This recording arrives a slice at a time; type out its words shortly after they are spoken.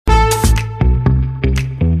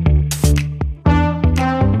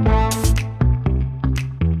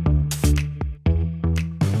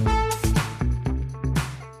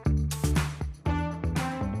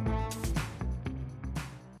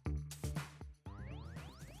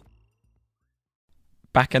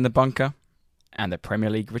Back in the bunker, and the Premier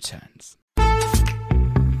League returns.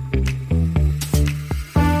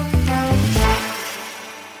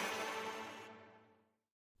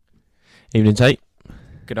 Evening, Tate.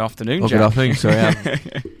 Good afternoon, Or Jack. good afternoon, sorry.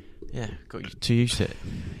 Got you too used to it.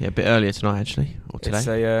 Yeah, a bit earlier tonight, actually, or today. It's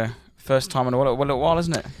a first time in a little while,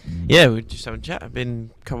 isn't it? Yeah, we're just having a chat. It's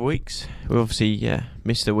been a couple of weeks. We obviously,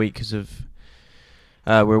 missed a week because of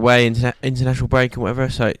we're away, international break and whatever,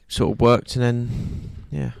 so it sort of worked, and then,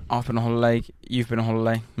 I've been on holiday, you've been on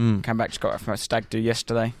holiday, Mm. came back, just got back from a stag do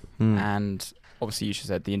yesterday, Mm. and obviously you just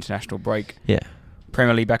said the international break. Yeah.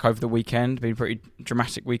 Premier League back over the weekend, been a pretty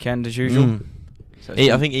dramatic weekend as usual. Mm. So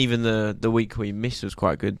I think even the week we missed was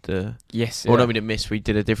quite good. yes, Well, no, we didn't miss. We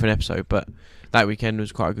did a different episode, but that weekend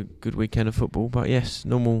was quite a good weekend of football. But yes,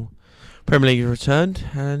 normal Premier League has returned,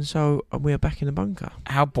 and so we are back in the bunker.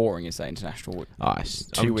 How boring is that international It's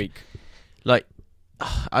 2 week? Like,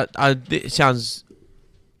 it sounds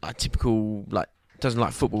like typical, like, doesn't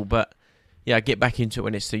like football, but yeah, I get back into it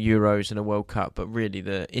when it's the Euros and the World Cup. But really,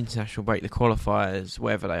 the international break, the qualifiers,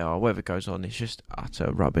 whatever they are, whatever goes on, it's just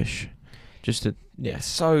utter rubbish. It's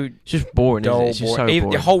just boring. Dull, Isn't it? It's just so boring.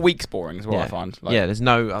 boring. The whole week's boring as well. I find. There's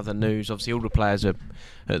no other news. Obviously, all the players are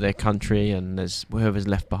at their country, and there's whoever's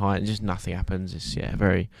left behind. Just nothing happens. It's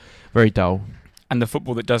very, very dull. And the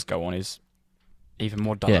football that does go on is even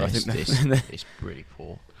more dull. Yeah, I think it's really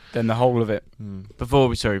poor. than the whole of it. Before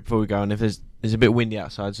we go on, if there's a bit windy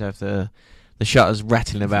outside, so if the shutters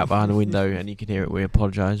rattling about behind the window and you can hear it, we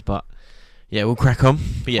apologise. But yeah, we'll crack on.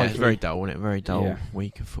 But yeah, it's very dull, wasn't it? Very dull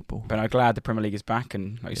week of football. But I'm glad the Premier League is back,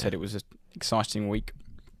 and like you said, it was an exciting week.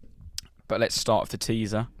 But let's start with the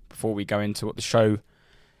teaser before we go into what the show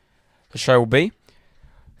will be.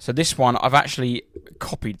 So this one, I've actually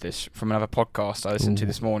copied this from another podcast I listened to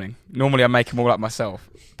this morning. Normally I make them all up myself,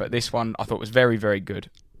 but this one I thought was very, very good.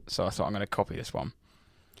 So I thought I'm going to copy this one.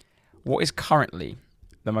 What is currently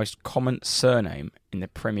the most common surname in the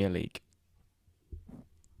Premier League?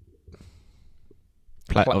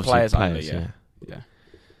 Players only, yeah.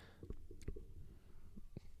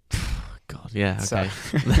 God, yeah, okay.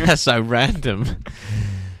 So That's so random.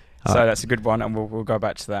 So that's a good one, and we'll go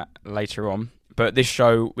back to that later on. But this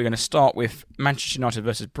show, we're going to start with Manchester United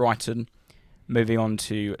versus Brighton, moving on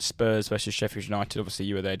to Spurs versus Sheffield United. Obviously,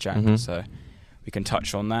 you were there, Jack, so we can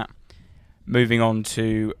touch on that. Moving on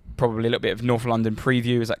to probably a little bit of North London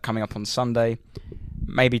preview. Is that coming up on Sunday?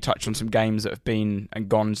 Maybe touch on some games that have been and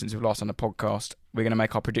gone since we've last done the podcast. We're going to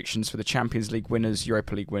make our predictions for the Champions League winners,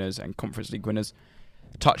 Europa League winners, and Conference League winners.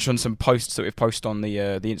 Touch on some posts that we've posted on the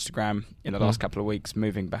Instagram in the last couple of weeks.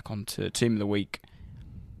 Moving back on to Team of the Week,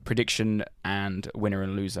 prediction, and winner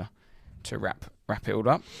and loser to wrap it all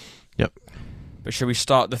up. Yep. But should we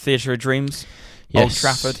start the Theatre of Dreams? Yes, Old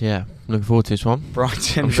Trafford. Yeah, looking forward to this one.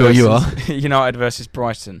 Brighton. I'm sure you are. United versus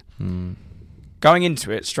Brighton. Going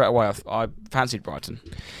into it straight away, I fancied Brighton.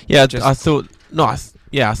 Yeah, I thought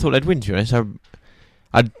they'd win. To be honest,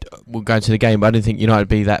 we'll go into the game, but I didn't think United would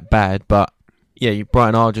be that bad. But yeah,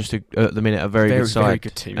 Brighton are just at the minute a very good side, very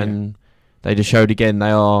good team, and they just showed again they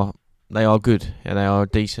are good and they are a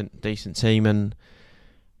decent team, and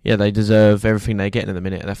yeah, they deserve everything they're getting at the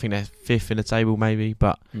minute. And I think they're fifth in the table, maybe,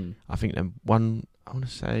 but I think they've won. I want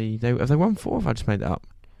to say have they won 4? If I just made that up,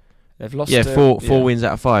 they've lost. Yeah, four wins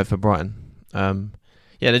out of 5 for Brighton.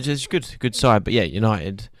 They're just good side, but yeah,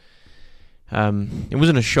 United. It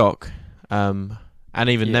wasn't a shock, and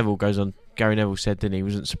even Gary Neville said, didn't he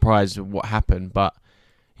wasn't surprised at what happened, but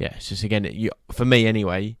yeah, it's just again, for me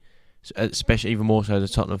anyway, especially even more so as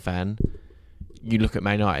a Tottenham fan, you look at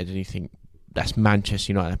Man United and you think that's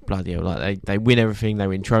Manchester United, bloody hell, like they win everything, they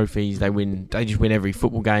win trophies, they just win every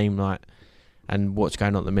football game, like, and what's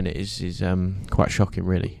going on at the minute is quite shocking,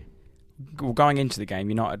 really. Well, going into the game,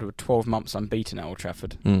 United were 12 months unbeaten at Old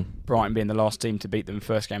Trafford. Brighton being the last team to beat them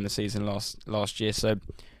first game of the season last year. So,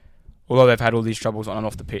 although they've had all these troubles on and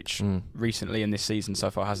off the pitch recently, and this season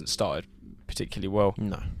so far hasn't started particularly well.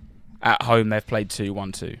 No. At home, they've played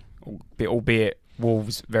 2-1-2, albeit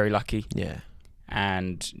Wolves very lucky. Yeah.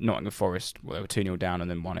 And Nottingham Forest, well, they were 2-0 down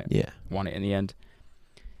and then won it. Yeah. Won it in the end.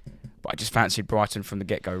 But I just fancied Brighton from the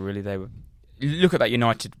get-go. Really, they were. Look at that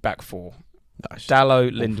United back four. Nice.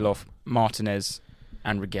 Dalot, Lindelof, Martinez,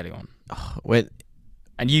 and Reguilón.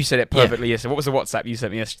 And you said it perfectly yesterday. What was the WhatsApp you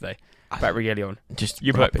sent me yesterday about Reguilón?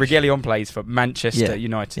 You put Reguilón plays for Manchester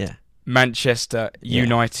United. Yeah. Manchester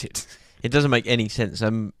United. It doesn't make any sense.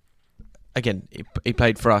 Again, he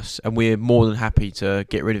played for us, and we're more than happy to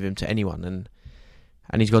get rid of him to anyone.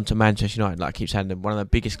 And he's gone to Manchester United, like I keep saying, one of the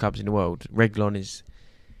biggest clubs in the world. Reguilón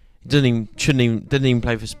didn't even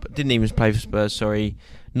play for Spurs. Sorry,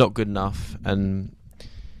 not good enough. And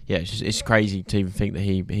yeah, it's crazy to even think that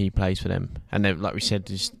he plays for them. And then, like we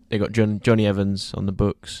said, they got Johnny Evans on the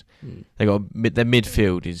books. They got their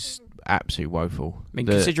midfield is absolutely woeful. I mean,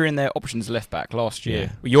 considering their options left back last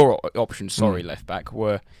year, your options, left back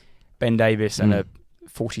were Ben Davis and a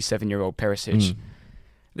 47-year-old Perisic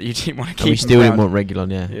that you didn't want to keep. We still didn't want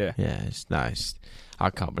Reguilon, yeah. It's I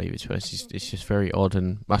can't believe it. It's just very odd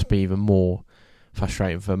and must be even more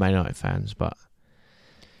frustrating for Man United fans. But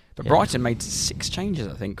Brighton made 6 changes,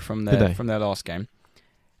 I think, from their last game,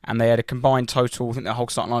 and they had a combined total. I think their whole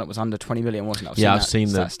starting lineup was under 20 million, wasn't it? I've seen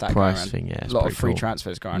the price thing. Yeah, a lot of free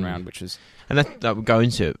transfers going around, which was and that would go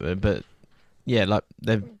into it, but yeah, like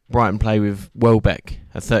Brighton play with Welbeck,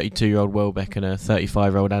 a 32-year-old Welbeck, and a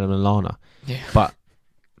 35-year-old Adam Lallana. Yeah, but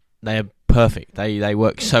they are perfect. They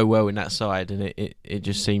work so well in that side, and it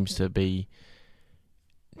just seems to be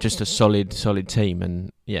just a solid team.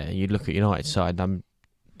 And yeah, you look at United's side,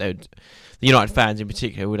 the United fans in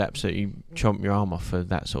particular would absolutely chomp your arm off for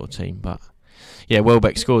that sort of team. But yeah,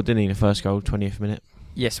 Welbeck scored, didn't he? The first goal, 20th minute.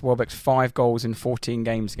 Yes, Welbeck's 5 goals in 14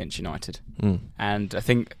 games against United, and I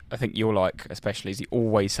think you'll like, especially, is he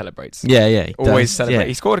always celebrates. Yeah, he always does. celebrates. Yeah.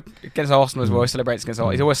 He scored against Arsenal as well. He celebrates against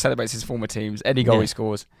Arsenal. He always celebrates his former teams. Any goal he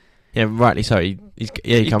scores. Yeah, rightly so.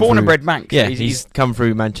 He's born and bred Manx. Yeah, he's come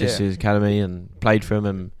through Manchester's academy and played for him,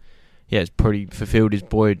 and it's probably fulfilled his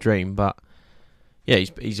boyhood dream. But yeah,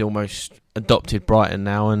 he's almost adopted Brighton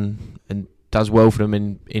now and does well for them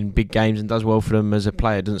in big games and does well for them as a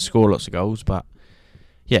player. Doesn't score lots of goals, but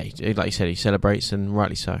yeah, like you said, he celebrates, and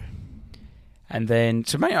rightly so. And then,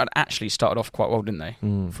 so Man United actually started off quite well, didn't they?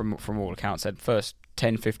 From all accounts, they had first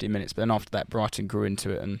 10-15 minutes, but then after that, Brighton grew into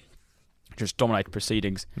it and just dominated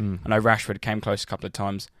proceedings. I know Rashford came close a couple of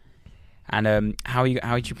times. And how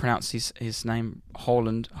did you pronounce his name?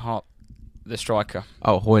 Haaland, the striker.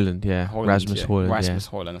 Oh, Højlund, yeah. Rasmus Højlund. Rasmus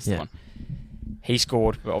Højlund, that's the one. He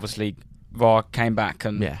scored, but obviously VAR came back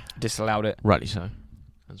and disallowed it. Rightly so,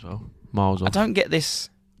 as well. Miles off. I don't get this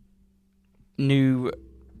new.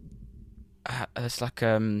 It's like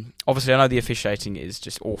obviously I know the officiating is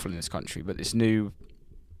just awful in this country, but this new.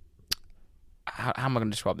 How am I going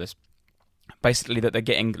to describe this? Basically, that they're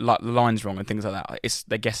getting like the lines wrong and things like that.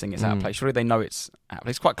 They're guessing it's out of place. Surely they know it's out of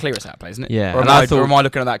place. It's quite clear it's out of place, isn't it? Yeah. Or am I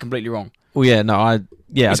looking at that completely wrong? Well, yeah, no,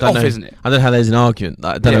 it's I don't off, know, isn't it? I don't know how there's an argument.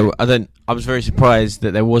 Like, I don't know. I was very surprised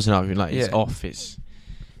that there was an argument. Like, it's off. It's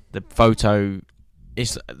the photo.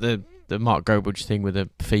 It's the Mark Goldbridge thing with the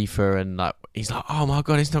FIFA, and like he's like, oh my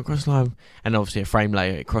god, it's not crossed the line, and obviously a frame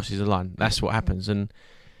later it crosses the line. That's what happens. And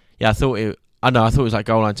yeah, I thought it was like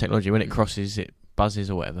goal line technology. When it crosses, it buzzes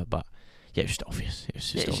or whatever. But yeah, it's just obvious.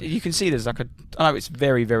 Obvious. You can see there's like I know it's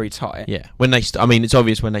very, very tight. Yeah, when they it's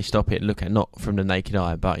obvious when they stop it and look at, not from the naked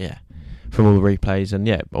eye, but yeah, from all the replays, and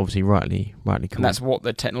yeah, obviously rightly cool. And that's what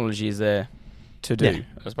the technology is there to do. Yeah.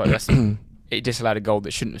 I suppose it disallowed a goal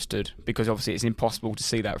that shouldn't have stood, because obviously it's impossible to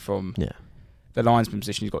see that from the linesman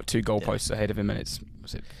position. He's got 2 goalposts ahead of him, and it's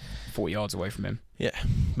 40 yards away from him. Yeah,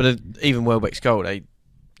 but even Welbeck's goal, it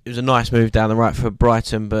was a nice move down the right for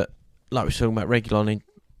Brighton, but like we were talking about Reguilon,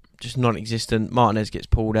 just non-existent. Martinez gets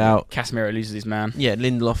pulled out. Casemiro loses his man. Yeah,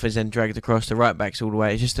 Lindelof is then dragged across. The right backs all the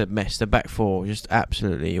way. It's just a mess. The back four just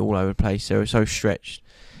absolutely all over the place. They were so stretched,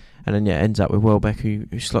 and then ends up with Welbeck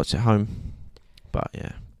who slots it home. But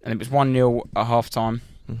yeah. And it was 1-0 at half-time.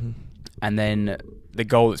 And then the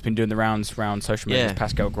goal that's been doing the rounds around social media is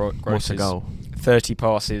Pascal Gross's goal. 30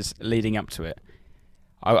 passes leading up to it.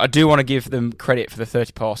 I do want to give them credit for the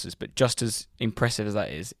 30 passes, but just as impressive as that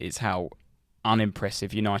is how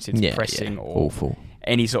unimpressive United's pressing or awful.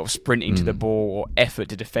 Any sort of sprinting to the ball or effort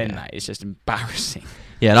to defend that is just embarrassing.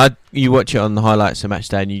 Yeah, and you watch it on the highlights of match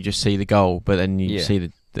day and you just see the goal, but then you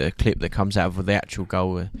see the clip that comes out of the actual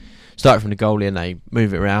goal. Start from the goalie and they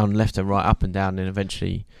move it around left and right, up and down, and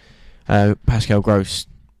eventually Pascal Gross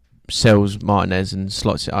sells Martinez and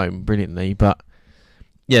slots it home brilliantly. But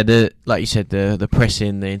yeah, like you said, the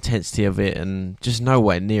pressing, the intensity of it, and just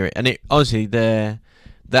nowhere near it. And it honestly, that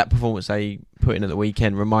performance they put in at the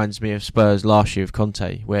weekend reminds me of Spurs last year with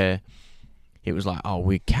Conte, where it was like, oh,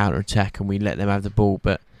 we counter attack and we let them have the ball,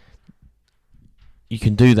 but you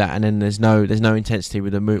can do that, and then there's no intensity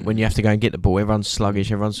with the move when you have to go and get the ball. Everyone's sluggish,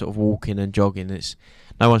 everyone's sort of walking and jogging. It's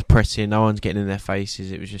no one's pressing, no one's getting in their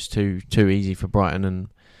faces. It was just too easy for Brighton, and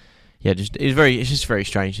yeah, it's just very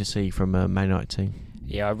strange to see from a Man United team.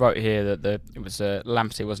 Yeah, I wrote here that it was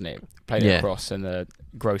Lamptey, wasn't it? Played it across, and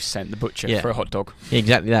Gross sent the butcher for a hot dog. Yeah,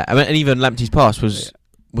 exactly that. I mean, and even Lamptey's pass was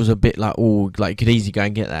a bit like, you could easily go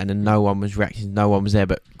and get that, and then no one was reacting, no one was there,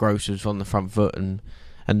 but Gross was on the front foot and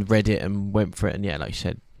read it and went for it, and like you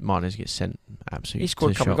said, Martinez gets sent absolutely. He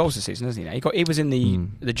scored a couple of goals this season, hasn't he? He was in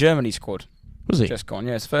the Germany squad Was he? Just gone,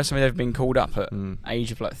 yeah. It's the first time he's ever been called up at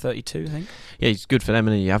age of 32, I think. Yeah, he's good for them,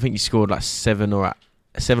 isn't he? I think he scored 7 or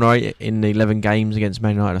 8 in the 11 games against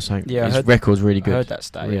Man United or something. Yeah, his record's really good. I heard that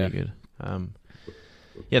stat, really good.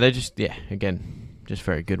 They're just, again, just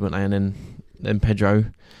very good, weren't they? And then Pedro.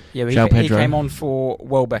 Yeah, he came on for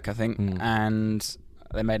Welbeck, I think, and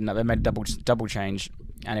they made double change,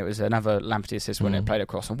 and it was another Lamptey assist when it played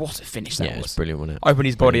across. And what a finish that was! Yeah, it's brilliant, wasn't it? Opened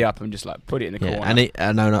his body up and just put it in the corner. And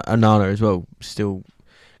Onana as well still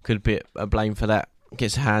could be a blame for that.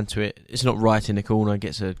 Gets a hand to it. It's not right in the corner.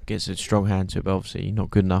 Gets a strong hand to it, but obviously not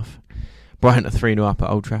good enough. Brighton are 3-0 up at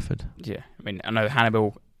Old Trafford. Yeah, I mean, I know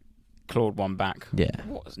Hannibal clawed one back. Yeah,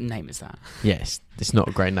 what name is that? Yes, it's not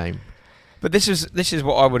a great name. But this is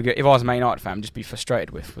what I would get if I was a Man United fan. Just be frustrated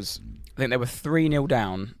with was I think they were 3-0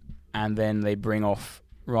 down, and then they bring off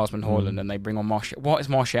Rasmus Højlund and they bring on Martial. What is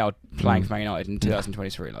Martial playing for Man United in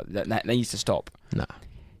 2023? Like that needs to stop. No,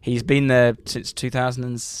 he's been there since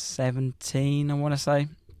 2017. I want to say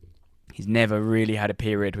he's never really had a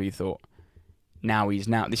period where you thought he's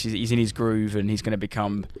in his groove and he's going to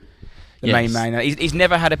become the main man. He's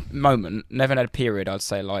never had a moment, never had a period. I'd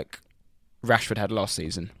say like Rashford had last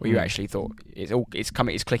season, where you actually thought it's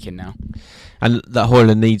clicking now. And that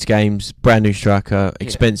Højlund needs games, brand new striker,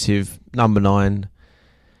 expensive, number 9.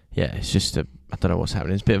 Yeah, it's just I don't know what's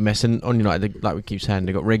happening. It's a bit of a mess. And on United, like we keep saying,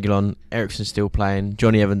 they've got Reguilon, Eriksen still playing,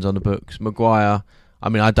 Johnny Evans on the books, Maguire. I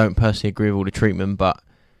mean, I don't personally agree with all the treatment,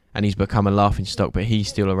 and he's become a laughing stock, but he's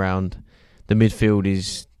still around. The midfield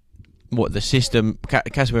is what the system.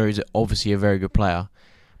 Casemiro is obviously a very good player.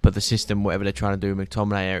 But the system, whatever they're trying to do with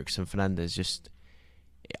McTominay, Eriksen, Fernandes, it's just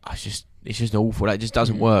awful. That just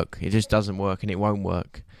doesn't work. It just doesn't work, and it won't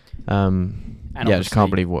work. I just can't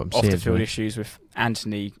believe what I'm seeing. Off the field issues with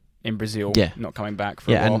Anthony in Brazil not coming back for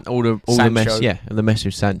a while. And all the mess. Yeah, and the mess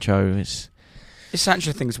with Sancho. This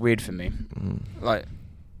Sancho thing's weird for me. Like,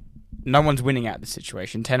 no one's winning out of the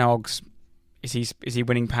situation. Ten Hag's is he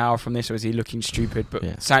winning power from this, or is he looking stupid?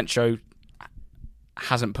 But Sancho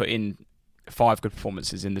hasn't put in 5 good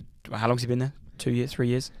performances in the. How long's he been there? 2 years, 3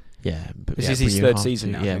 years? Yeah, this is his 3rd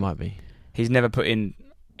season now. Yeah, it might be. He's never put in.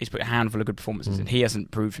 He's put a handful of good performances, and he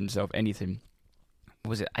hasn't proved himself anything.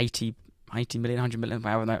 Was it 80 million, 100 million?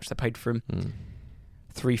 However much they paid for him,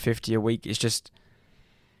 350 a week. It's just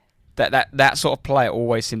that sort of play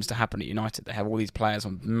always seems to happen at United. They have all these players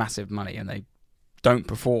on massive money, and they don't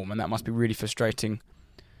perform, and that must be really frustrating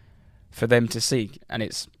for them to see. And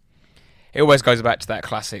it always goes back to that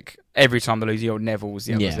classic. Every time they lose, the old Nevilles,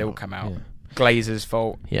 the others, they all come out. Yeah. Glazer's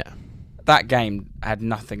fault. Yeah. That game had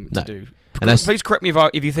nothing to do. Please correct me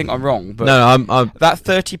if you think I'm wrong, but no, I'm that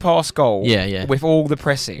 30-pass goal with all the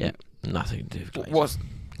pressing. Nothing to do with Glazers.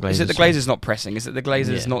 Is it the Glazers not pressing? Is it the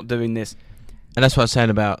Glazers not doing this? And that's what I was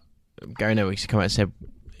saying about Gary Neville. He came out and said,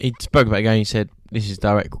 he spoke about it again, he said, this is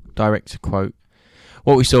direct quote,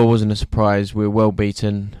 "What we saw wasn't a surprise, we were well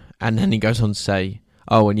beaten." And then he goes on to say,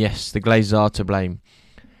 "Oh, and yes, the Glazers are to blame.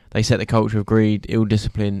 They set the culture of greed, ill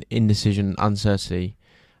discipline, indecision, uncertainty."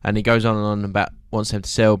 And he goes on and on about wants them to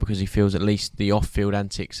sell because he feels at least the off-field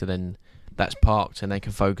antics, and then that's parked and they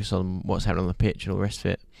can focus on what's happening on the pitch and all the rest of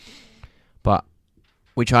it. But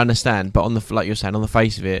which I understand, but on the like you're saying, on the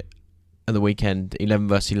face of it, at the weekend, 11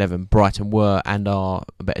 versus 11, Brighton were and are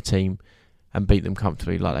a better team and beat them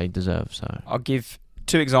comfortably like they deserve. So I'll give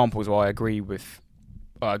 2 examples where I agree with.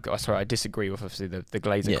 I disagree with obviously the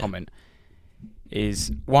Glazer comment.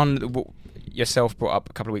 Is one yourself brought up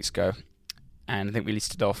a couple of weeks ago, and I think we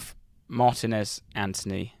listed off Martinez,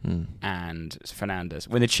 Anthony, and Fernandes.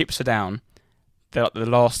 When the chips are down, they're like the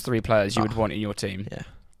last 3 players you would want in your team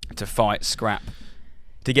to fight, scrap,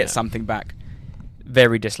 to get something back.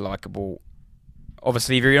 Very dislikable.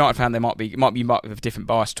 Obviously, if you're a United fan, there might be a different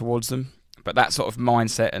bias towards them. But that sort of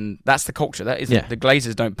mindset, and that's the culture. That isn't the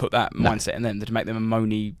Glazers don't put that mindset in them to make them a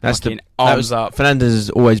moany, arms up. Fernandes has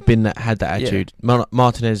always had that attitude.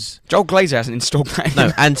 Martinez, Joel Glazer hasn't installed that.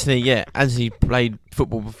 No, Anthony. Anthony played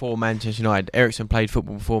football before Manchester United. Eriksen played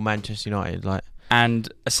football before Manchester United.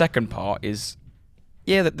 And a second part is,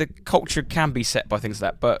 that the culture can be set by things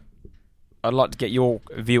like that. But I'd like to get your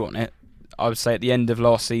view on it. I would say at the end of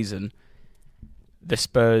last season, the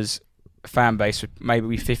Spurs fan base would maybe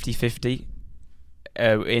be 50-50.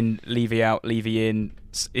 In Levy out, Levy in.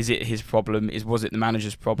 Is it his problem? Was it the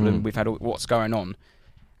manager's problem? We've had what's going on,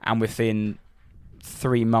 and within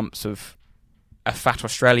 3 months of a fat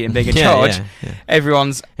Australian being in charge,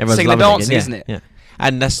 everyone's singing and dancing, isn't it? Yeah,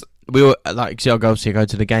 and that's we were like. See, I go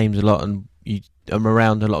to the games a lot, and I'm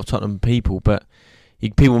around a lot of Tottenham people, but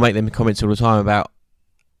people make them comments all the time about,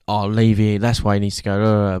 "Oh, Levy, that's why he needs to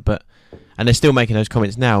go." And they're still making those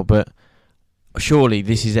comments now, but surely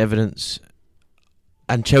this is evidence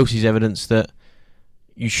and Chelsea's evidence that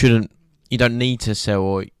you don't need to sell,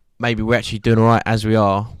 or maybe we're actually doing all right as we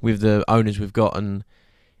are with the owners we've got. And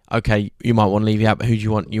okay, you might want to leave out, but who do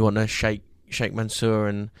you want? You want to Sheikh Mansour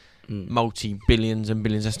and multi-billions and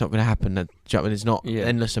billions? That's not going to happen. There's not an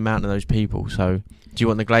endless amount of those people. So do you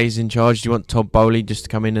want the Glazers in charge? Do you want Todd Bowley just to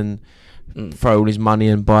come in and throw all his money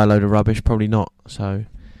and buy a load of rubbish? Probably not. So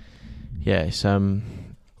yeah, it's Well,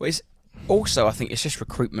 it's also, I think it's just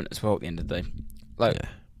recruitment as well at the end of the day. Like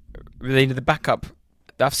the backup.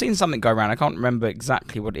 I've seen something go around. I can't remember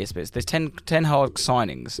exactly what it is, but there's 10 hard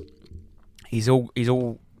signings. He's all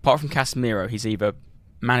apart from Casemiro, he's either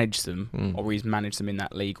managed them or he's managed them in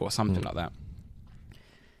that league or something like that.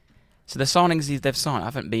 So the signings they've signed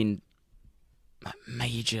haven't been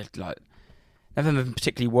major, like never been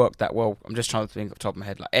particularly worked that well. I'm just trying to think off the top of my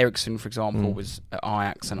head. Like Ericsson, for example, was at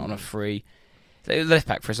Ajax and on a free. The left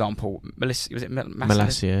back, for example,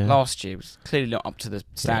 Malacia, last year was clearly not up to the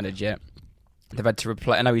standard yet. They've had to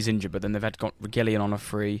replace. I know he's injured, but then they've had got Reguilon on a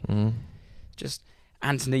free. Just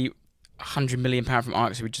Anthony, £100 million from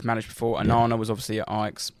Ajax, who we just managed before. Onana was obviously at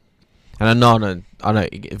Ajax. And Onana, I know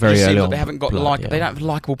very early on. They haven't got they don't have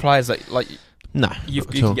likeable players that you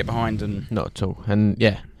can get behind. And not at all. And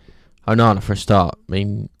Onana for a start. I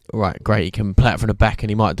mean, right, great. He can play it from the back, and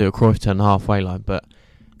he might do a Cruyff turn halfway line, but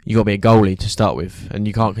you got to be a goalie to start with, and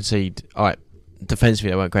you can't concede. All right, defensively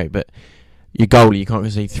they weren't great, but your goalie, you can't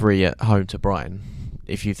concede 3 at home to Brighton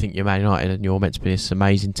if you think you're Man United and you're meant to be this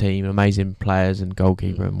amazing team, amazing players and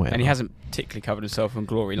goalkeeper and whatever. And he hasn't particularly covered himself in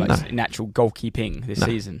glory, like natural goalkeeping this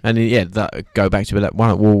season. And that go back to that one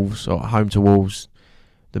at Wolves, or home to Wolves,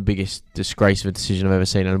 the biggest disgrace of a decision I've ever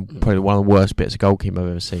seen, and probably one of the worst bits of goalkeeping I've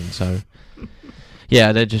ever seen. So,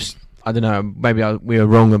 they're just, I don't know, maybe we were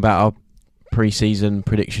wrong about our pre-season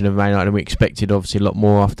prediction of Man United, and we expected obviously a lot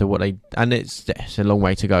more after what they, and it's a long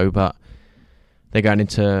way to go, but they're going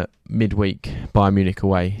into midweek Bayern Munich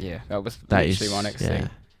away. Yeah, that was literally my next thing.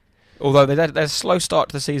 Although they had a slow start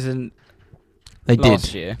to the season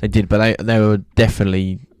last year. They did, but they were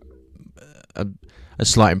definitely a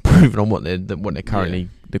slight improvement on what they're currently,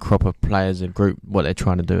 the crop of players and group, what they're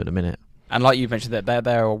trying to do at the minute. And like you mentioned, that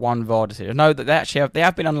they're a one VAR decision. No, that they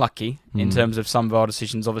have been unlucky in terms of some VAR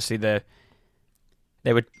decisions. Obviously, they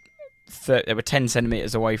were 10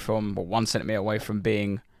 centimetres away from, or 1 centimetre away from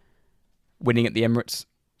winning at the Emirates.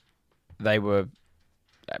 They were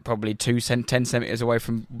probably 10 centimetres away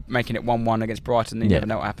from making it 1-1 against Brighton. You never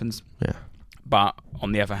know what happens. Yeah. But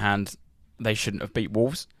on the other hand, they shouldn't have beat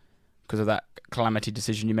Wolves because of that calamity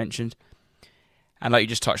decision you mentioned. And like you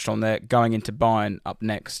just touched on there, going into Bayern up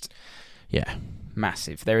next. Yeah.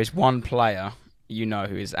 Massive. There is one player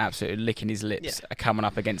who is absolutely licking his lips coming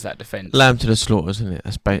up against that defence. Lamb to the slaughter, isn't it?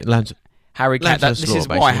 That's Harry Kane. This is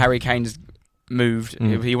why Harry Kane's moved.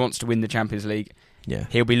 He wants to win the Champions League. Yeah.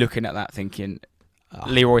 He'll be looking at that thinking,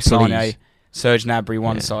 Leroy Sané, Serge Gnabry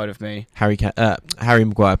one side of me. Harry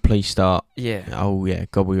Maguire, please start. Yeah. Oh yeah,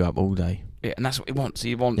 gobble you up all day. Yeah, and that's what he wants.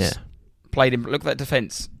 He wants played him. Look at that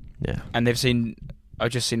defence. Yeah. And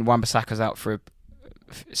I've just seen Wan-Bissaka's out for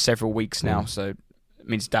several weeks now, so it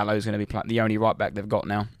means Dallow's going to be playing, the only right back they've got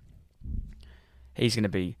now. He's going to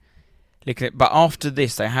be looking at. But after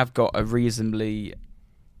this, they have got a reasonably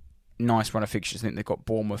nice run of fixtures. I think they've got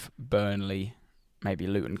Bournemouth, Burnley, maybe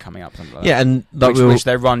Luton coming up, something like that. And which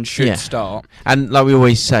their run should start. And like we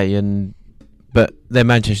always say, but they're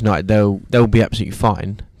Manchester United. They'll be absolutely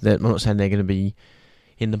fine. I'm not saying they're going to be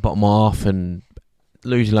in the bottom half and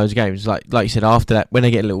losing loads of games. Like you said, after that, when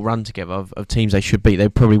they get a little run together of teams they should beat, they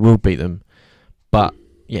probably will beat them. But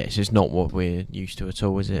yeah, it's just not what we're used to at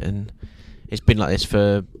all, is it? And it's been like this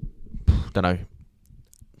for, I don't know,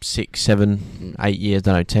 6, 7, 8 years,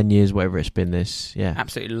 10 years, whatever it's been.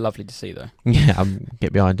 Absolutely lovely to see, though. Yeah,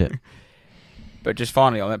 get behind it. But just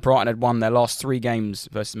finally on that, Brighton had won their last 3 games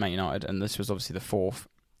versus Man United, and this was obviously the 4th.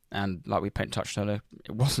 And like we touched earlier,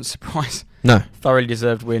 it wasn't a surprise. No, thoroughly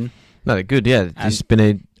deserved win. No, they're good. Yeah, it's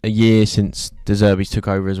been a year since De Zerbi took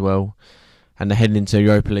over as well, and they're heading into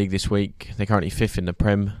Europa League this week. They're currently 5th in the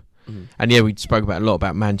Prem, and we spoke a lot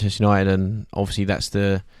about Manchester United, and obviously that's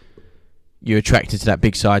you're attracted to that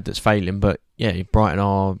big side that's failing, but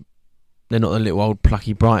Brighton they're not the little old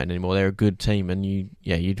plucky Brighton anymore. They're a good team, and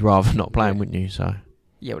you'd rather not play them, wouldn't you? So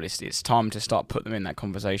well, it's time to start putting them in that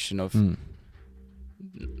conversation of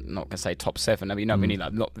not gonna say top 7. I mean,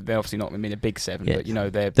 they're obviously not gonna be in a big 7, but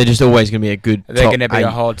they're just always gonna be a good. They're gonna be 8. A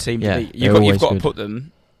hard team to beat. You've got to put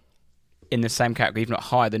them in the same category, if not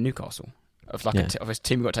higher than Newcastle, of a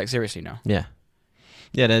team you've got to take seriously now. Yeah,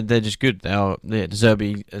 they're just good. They are. De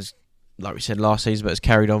Zerbi, as like we said last season, but has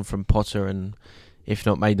carried on from Potter, and if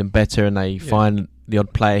not made them better, and they find the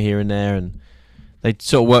odd player here and there, and they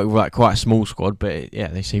sort of work with like quite a small squad, but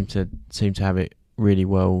they seem to have it really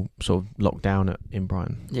well sort of locked down in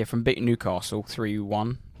Brighton. Yeah, from beating Newcastle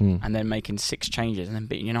 3-1 and then making 6 changes and then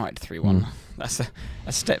beating United 3-1. That's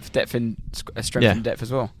a strength in depth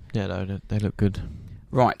as well. Yeah, they look good.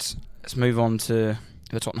 Right, let's move on to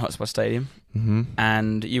the Tottenham Hotspur Stadium. Mm-hmm.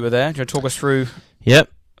 And you were there. Do you want to talk us through? Yep.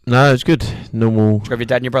 No, it was good. Normal. Did you have your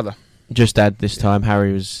dad and your brother? Just dad this time.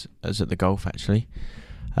 Harry was at the golf actually,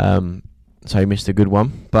 so he missed a good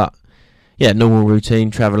one. But yeah, normal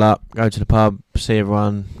routine. Travel up, go to the pub, see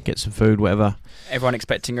everyone, get some food, whatever. Everyone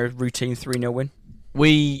expecting a routine 3-0 win?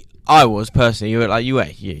 I was personally.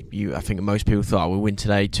 You. I think most people thought we'll win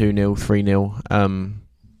today, 2-0, 3-0.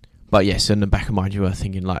 But yes, in the back of mind, you were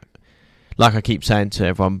thinking like I keep saying to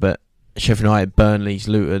everyone, but Sheffield United, Burnley's,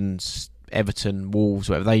 Luton's, Everton, Wolves,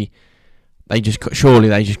 whatever, they just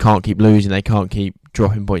can't keep losing. They can't keep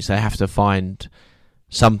dropping points. They have to find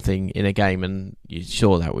something in a game, and you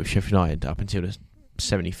saw that with Sheffield United up until the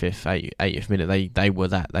 75th, 80th minute. They were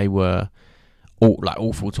that. They were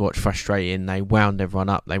awful to watch, frustrating. They wound everyone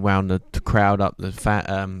up. They wound the crowd up,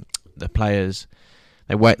 the players.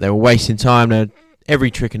 They were wasting time.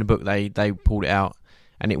 Every trick in the book they pulled it out,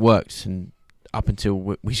 and it worked. And up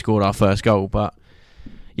until we scored our first goal, but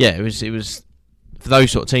yeah, it was for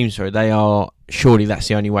those sort of teams. Surely that's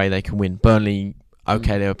the only way they can win. Burnley,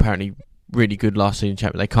 okay, they were apparently really good last season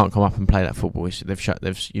champion. They can't come up and play that football.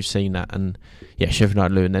 You've seen that, and yeah, Sheffield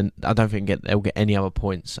United, Luton. Then I don't think they'll get any other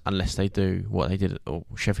points unless they do what they did, or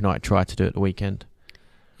Sheffield United tried to do at the weekend.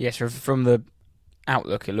 Yes, from the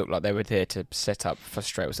outlook, it looked like they were there to set up for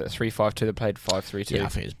straight. Was it 3-5-2? They played 5-3-2. Yeah, I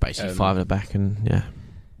think it's basically 5 at the back, and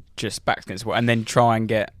just backs against the wall, and then try and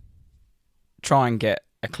get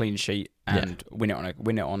a clean sheet and win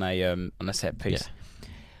it on a set piece. Yeah.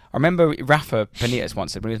 I remember Rafa Benitez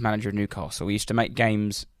once said when he was manager of Newcastle, he used to make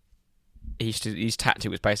games. His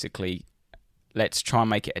tactic was basically, let's try and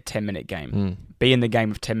make it a 10-minute game. Be in the game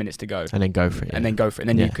with 10 minutes to go, and then go for it. And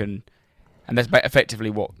then you can. And that's effectively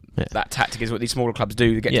what that tactic is. What these smaller clubs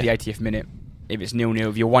do. They get to the 80th minute. If it's 0-0,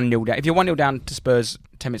 if you're 1-0 down to Spurs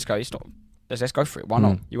 10 minutes ago, it's not. Let's go for it. Why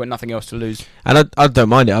not? You got nothing else to lose. And I don't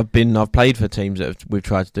mind it. I've played for teams that we've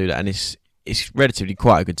tried to do that, and it's relatively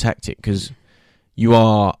quite a good tactic because you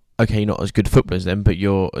are you're not as good footballers then, but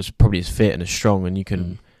you're probably as fit and as strong, and you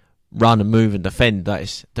can run and move and defend.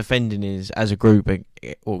 Defending is as a group,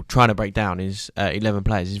 or trying to break down is 11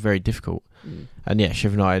 players is very difficult. And yeah,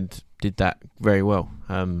 Sheffield United did that very well.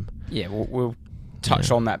 We'll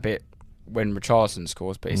touch on that bit when Richarlison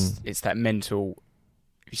scores, but it's that mental.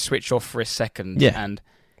 You switch off for a second, and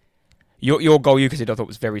your goal you considered, I thought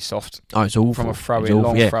was very soft. Oh, it's awful. From a throw-in,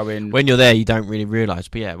 long throw-in. When you're there, you don't really realise.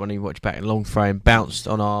 But yeah, when you watch back, a long throw-in, bounced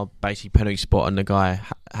on our basic penalty spot, and the guy,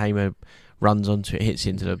 Hamer, runs onto it, hits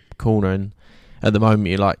into the corner, and at the moment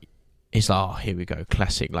you're like, it's like, oh, here we go,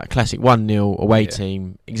 classic 1-0 away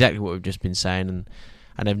team, exactly what we've just been saying,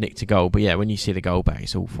 and they've nicked a goal. But yeah, when you see the goal back,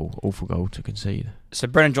 it's awful goal to concede. So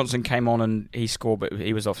Brennan Johnson came on and he scored, but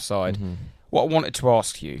he was offside. What I wanted to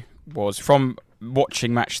ask you was, from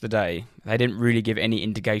watching Match of the Day, they didn't really give any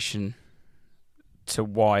indication to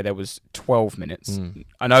why there was 12 minutes.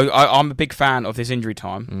 I know I'm a big fan of this injury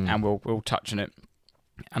time, and we'll touch on it.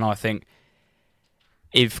 And I think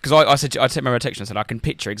because I said I sent my text and said I can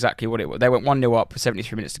picture exactly what it was. They went 1-0 up with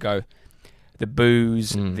 73 minutes to go. The boos,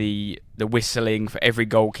 the whistling for every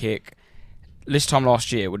goal kick. This time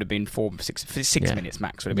last year would have been 6 minutes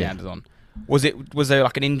max would have been added on. Was there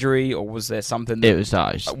like an injury, or was there something? It was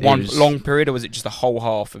long period, or was it just a whole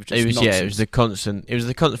half of just nonsense? It was the constant. It was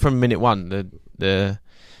the constant from minute one. I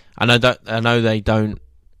know they don't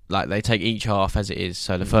like, they take each half as it is.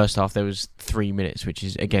 So the first half there was 3 minutes, which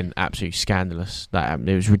is again absolutely scandalous.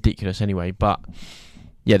 It was ridiculous anyway. But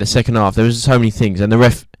yeah, the second half there was so many things, and the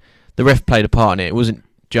ref played a part in it. It wasn't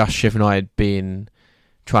just Sheffield United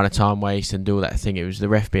trying to time waste and do all that thing. It was the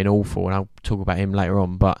ref being awful, and I'll talk about him later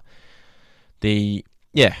on. But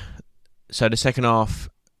so the second half,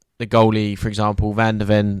 the goalie, for example, Van der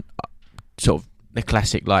Ven, sort of the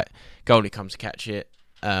classic, like, goalie comes to catch it,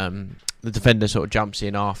 the defender sort of jumps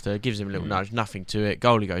in after, gives him a little nudge, nothing to it,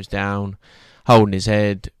 goalie goes down, holding his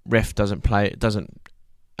head, ref doesn't play, doesn't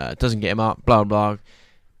get him up, blah blah.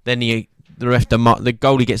 Then the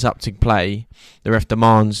goalie gets up to play, the ref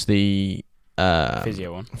demands the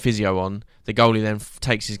physio on. The goalie then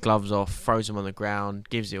takes his gloves off, throws them on the ground,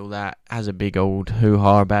 gives it all that, has a big old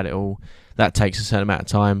hoo-ha about it all. That takes a certain amount of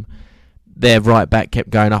time. Their right back kept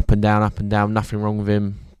going up and down, nothing wrong with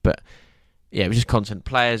him. But yeah, it was just constant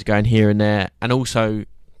players going here and there. And also,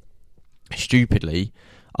 stupidly,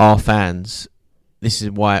 our fans, this is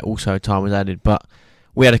why also time was added, but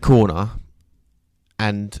we had a corner,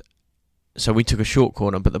 and so we took a short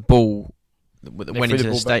corner, but the ball went into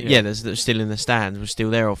the stand. Yeah, there's still in the stands. Was still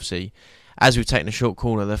there, obviously. As we've taken a short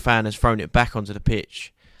corner, the fan has thrown it back onto the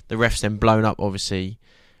pitch. The ref's then blown up, obviously.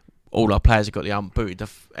 All our players have got the ump booted.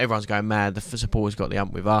 Everyone's going mad. The supporters got the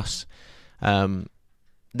ump with us. Then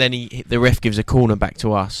the ref gives a corner back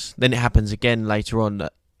to us. Then it happens again later on.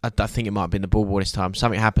 That I think it might have been the ball this time.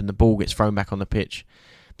 Something happened. The ball gets thrown back on the pitch.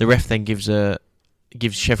 The ref then gives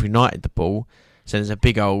Sheffield United the ball. So there's a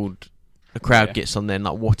big old... The crowd gets on there and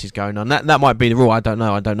like, what is going on? That might be the rule. I don't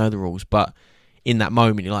know. I don't know the rules. But in that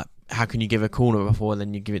moment, you're like, how can you give a corner before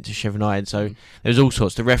then you give it to Sheffield United? So there's all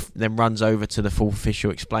sorts. The ref then runs over to the fourth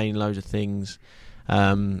official, explaining loads of things.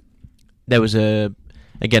 There was a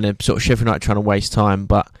sort of Sheffield United trying to waste time,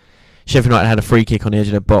 but Sheffield United had a free kick on the edge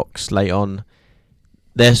of the box late on.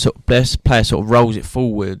 Their player sort of rolls it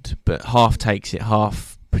forward, but half takes it,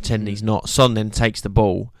 half pretend he's not. Son then takes the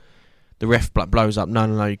ball. The ref blows up.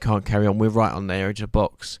 No, you can't carry on. We're right on the edge of the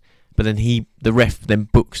box. But then the ref then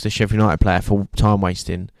books the Sheffield United player for time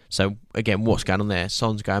wasting. So again, what's going on there?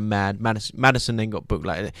 Son's going mad. Maddison then got booked.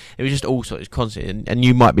 Like it was just all sorts of constant. And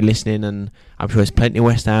you might be listening, and I'm sure there's plenty of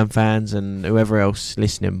West Ham fans and whoever else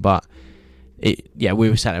listening. But we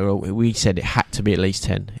were sat there. We said it had to be at least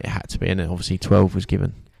 10. It had to be, and obviously 12 was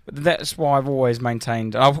given. But that's why I've always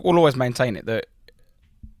maintained. I will always maintain it that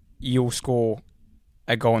you'll score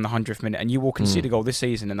a goal in the 100th minute, and you will concede a goal this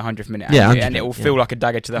season in the 100th minute, and it will feel like a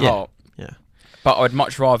dagger to the heart. Yeah. But I'd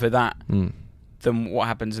much rather that than what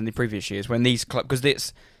happens in the previous years when these clubs,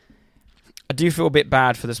 because I do feel a bit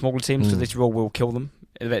bad for the smaller teams because this rule will kill them.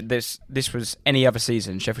 This was any other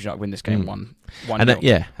season, Sheffield United win this game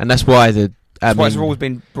 1-0. And that's why this rule's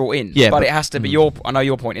been brought in. Yeah, but it has to be. I know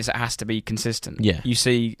your point is it has to be consistent. Yeah, you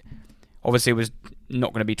see, obviously it was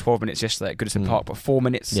not going to be 12 minutes yesterday at Goodison Park, but 4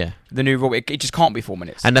 minutes. Yeah, the new rule it just can't be 4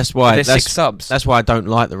 minutes. And that's why there's 6 subs. That's why I don't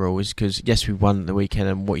like the rule, is because yes, we won the weekend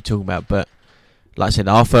and what you're talking about, but like I said,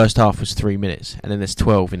 our first half was 3 minutes, and then there's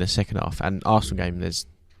 12 in the second half. And Arsenal game, there's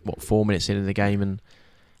 4 minutes in the game, and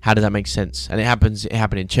how does that make sense? And it happened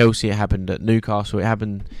in Chelsea, it happened at Newcastle, it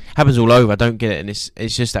happens all over. I don't get it, and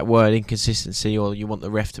it's just that word inconsistency, or you want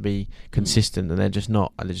the ref to be consistent, and they're just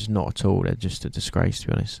not. They're just not at all. They're just a disgrace, to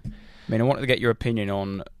be honest. I mean, I wanted to get your opinion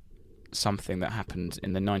on something that happened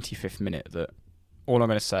in the 95th minute. That all I'm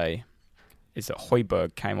going to say is that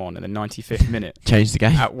Højbjerg came on in the 95th minute, changed the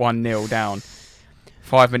game at 1-0 down.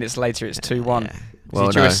 5 minutes later, it's 2-1. Yeah. Well,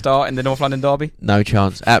 is he due a start in the North London derby? No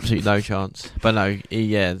chance, absolutely no chance. But no,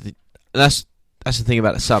 that's the thing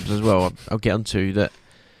about the subs as well. I'll get onto that.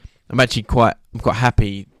 I'm quite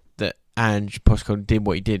happy that Ange Postecoglou did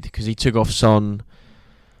what he did, because he took off Son.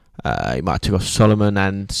 He might have took off Solomon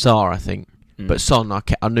and Sarr, I think. But Son,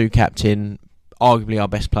 our new captain, arguably our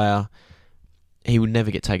best player, he would never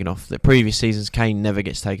get taken off. The previous seasons, Kane never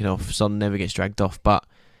gets taken off. Son never gets dragged off. But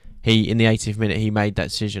he, in the 80th minute, he made that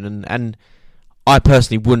decision, and I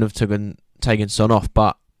personally wouldn't have taken Son off,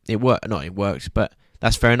 but it worked. Not it worked, but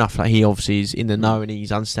that's fair enough. Like, he obviously is in the know and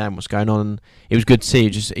he's understand what's going on. And it was good to see.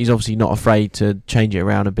 He's obviously not afraid to change it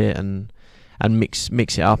around a bit and mix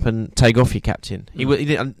it up and take off your captain.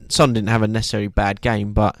 Son didn't have a necessarily bad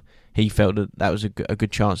game, but he felt that was a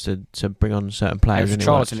good chance to bring on certain players. It was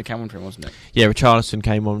Richarlison who came on for him, wasn't it? Yeah, Richarlison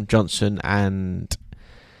came on, Johnson and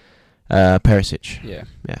Perisic. Yeah.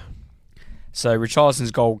 So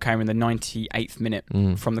Richarlison's goal came in the 98th minute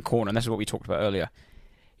from the corner, and that's what we talked about earlier.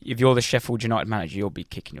 If you're the Sheffield United manager, you'll be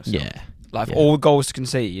kicking yourself. Yeah. Like, all goals to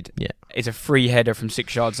concede, it's a free header from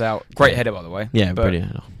 6 yards out. Great header, by the way. Yeah,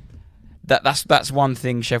 brilliant. That's one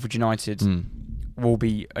thing Sheffield United will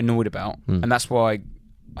be annoyed about, and that's why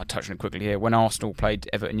I touched on it quickly here. When Arsenal played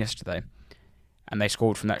Everton yesterday, and they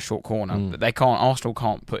scored from that short corner, Arsenal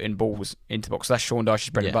can't put in balls into the box. That's Sean Dyche's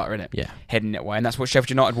bread and butter, isn't it? Yeah, heading it away, and that's what Sheffield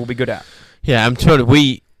United will be good at. Yeah, I'm told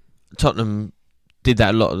Tottenham did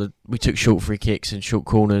that a lot. We took short free kicks and short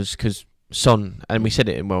corners because Son, and we said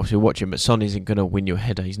it well, so watch him, but Son isn't going to win your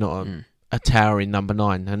header. He's not a towering number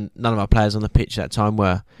 9, and none of our players on the pitch at that time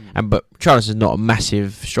were. But Charles is not a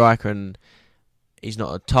massive striker, and he's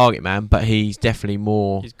not a target man, but he's definitely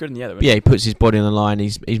more. He's good in the other. Yeah, he puts his body on the line.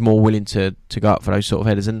 He's more willing to go up for those sort of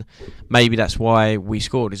headers, and maybe that's why we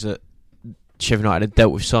scored. Is that Sheffield United had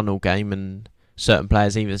dealt with Son all game, and certain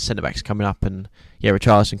players, even the centre backs coming up, and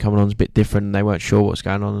Richarlison coming on is a bit different. And they weren't sure what's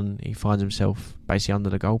going on, and he finds himself basically under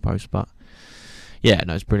the goalpost. But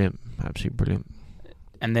it's brilliant, absolutely brilliant.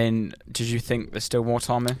 And then, did you think there's still more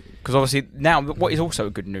time there? Because obviously now, what is also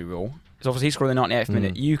a good new rule is obviously he scored in the 98th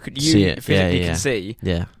minute. You see it. Physically can see.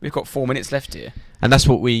 Yeah, we've got 4 minutes left here, and that's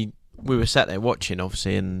what we were sat there watching,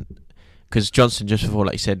 obviously, and because Johnson just before,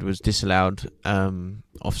 like you said, was disallowed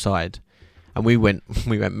offside, and we went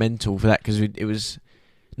mental for that because it was.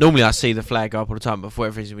 Normally I see the flag go up all the time, but for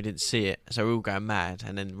whatever reason we didn't see it, so we were all going mad,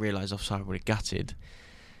 and then realised offside would have gutted.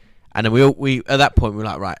 And then we at that point we were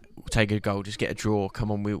like, right, we'll take a goal, just get a draw. Come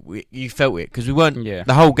on, you felt it because we weren't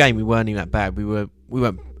the whole game. We weren't even that bad. We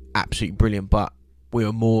weren't absolutely brilliant, but we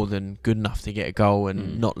were more than good enough to get a goal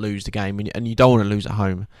and not lose the game. And you don't want to lose at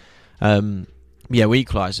home. We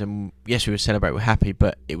equalised, and yes, we were celebrating, we're happy,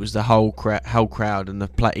 but it was the whole crowd and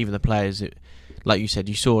even the players. Like you said,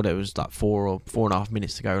 you saw that it was like 4 or 4.5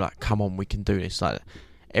 minutes to go. Like, come on, we can do this. Like,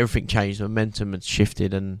 everything changed, the momentum had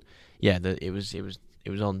shifted, and it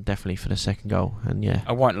was on definitely for the second goal. And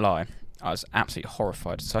I won't lie, I was absolutely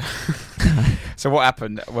horrified. So, so what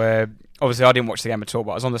happened? Where obviously I didn't watch the game at all,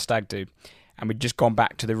 but I was on the stag do, and we'd just gone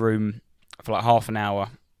back to the room for like half an hour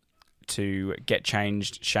to get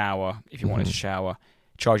changed, shower if you wanted to shower,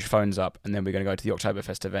 charge your phones up, and then we're going to go to the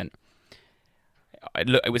Oktoberfest event.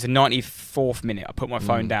 It was the 94th minute. I put my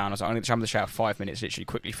phone down. I was like, I'm going to jump in the shower 5 minutes, literally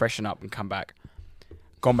quickly freshen up and come back.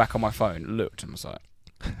 Gone back on my phone, looked, and was like,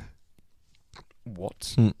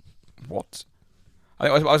 what? What?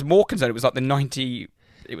 I was more concerned. It was like the 110th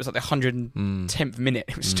minute.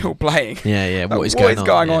 It was still playing. Yeah. Like, what is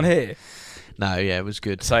going on here? No, it was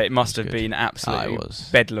good. So it must have been absolutely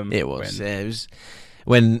bedlam. It was. It was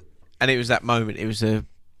when, and it was that moment. It was I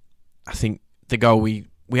think the goal we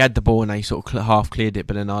had the ball and they sort of half cleared it,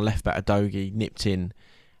 but then our left back Adogi nipped in,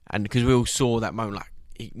 and because we all saw that moment,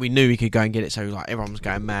 like we knew he could go and get it, so like everyone was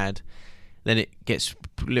going mad. Then it gets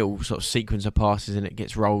little sort of sequence of passes and it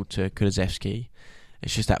gets rolled to Kulusevski.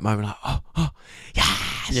 It's just that moment, like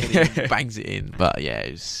yes, and he bangs it in. But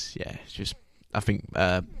it's just, I think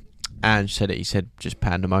Ange said it. He said just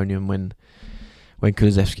pandemonium when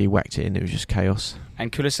Kulusevski whacked it in. It was just chaos. And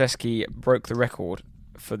Kulusevski broke the record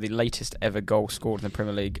for the latest ever goal scored in the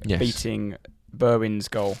Premier League, beating Berwin's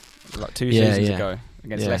goal like 2 seasons ago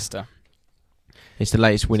against Leicester. It's the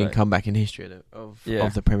latest winning comeback in history of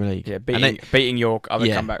the Premier League. Yeah, beating your other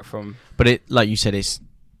comeback from. But it, like you said, it's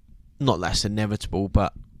not that's inevitable,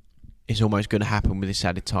 but it's almost going to happen with this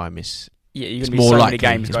added time. It's you're going to be so many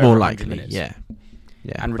games. It's more likely. Yeah.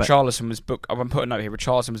 And Richarlison was booked. I'm putting a note here.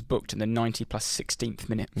 Richarlison was booked in the 90 plus 16th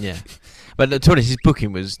minute. Yeah, but to be honest, his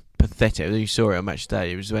booking was pathetic. You saw it on match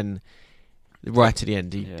day. It was when right to the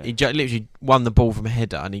end, he literally won the ball from a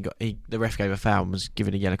header, and the ref gave a foul and was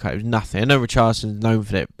given a yellow card. It was nothing. I know Richarlison's known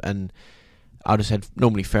for it, and I'd have said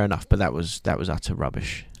normally fair enough, but that was utter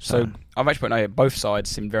rubbish. So I've actually put a note here. Both sides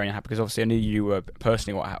seemed very unhappy because obviously I knew you were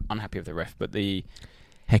personally unhappy with the ref, but the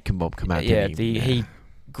Heckenbob come out. He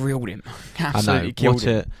grilled him. Absolutely killed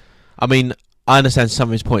him. I mean, I understand some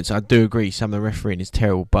of his points. I do agree some of the refereeing is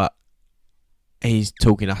terrible, but he's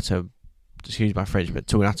talking utter, excuse my French, but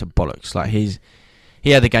talking utter bollocks. Like he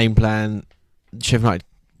had a game plan. Sheffield United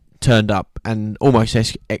turned up and almost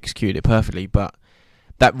executed it perfectly, but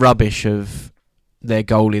that rubbish of their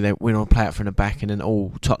goalie, they went on play out from the back, and then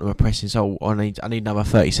Tottenham are pressing. So I need another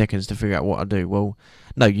 30 seconds to figure out what I do. Well,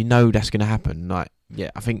 no, you know that's going to happen. Like,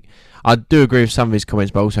 I think I do agree with some of his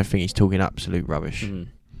comments, but I also think he's talking absolute rubbish.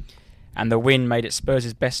 And the win made it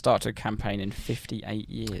Spurs' best start to a campaign in 58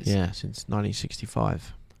 years. Yeah, since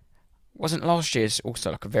 1965. Wasn't last year's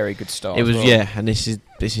also like a very good start? It was, and this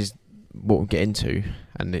is what we'll get into,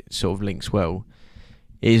 and it sort of links well.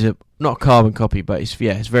 It is not a carbon copy, but it's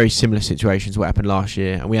very similar situations to what happened last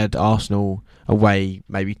year, and we had Arsenal away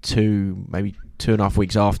maybe 2.5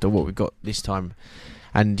 weeks after what we got this time.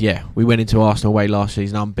 And we went into Arsenal away last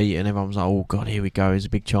season unbeaten. Everyone was like, "Oh God, here we go! There's a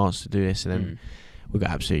big chance to do this." And then we got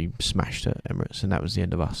absolutely smashed at Emirates, and that was the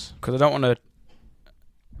end of us. Because I don't want to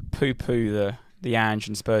poo-poo the Ange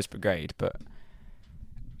and Spurs brigade, but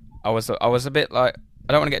I was a bit like,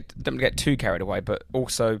 I don't want to get too carried away, but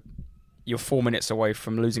also you're 4 minutes away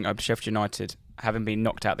from losing over Sheffield United, having been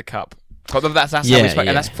knocked out the cup. That's how we spoke,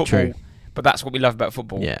 and that's football. True. But that's what we love about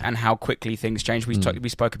football, and how quickly things change. We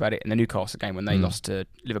spoke about it in the Newcastle game when they lost to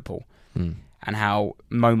Liverpool, and how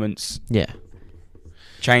moments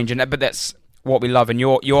change. But that's what we love. And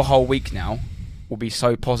your whole week now will be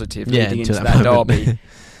so positive leading into that derby,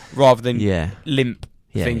 rather than limp,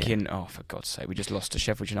 thinking, "Oh, for God's sake, we just lost to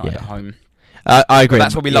Sheffield United at home." I agree. But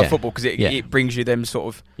that's what we love football, because it brings you them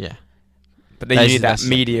sort of. But then you need that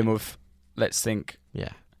medium of, let's think.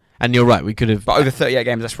 And you're right, we could have. But over 38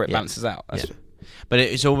 games, that's where it balances out. But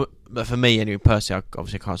it's all. But for me, anyway, personally, I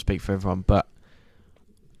obviously can't speak for everyone. But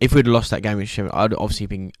if we'd lost that game with Sheffield, I'd obviously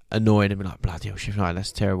been annoyed and been like, "Bloody hell, Sheffield United,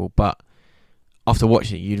 that's terrible." But after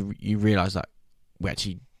watching it, you realise that we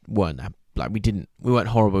actually weren't we weren't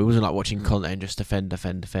horrible. It wasn't like watching Conte and just defend.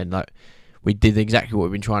 Like we did exactly what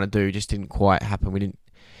we've been trying to do. It just didn't quite happen.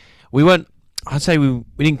 We weren't. I'd say we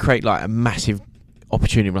didn't create like a massive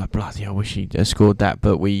opportunity. We're like, bloody, I wish he'd scored that.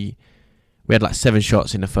 But we had like 7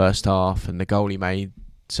 shots in the first half, and the goalie made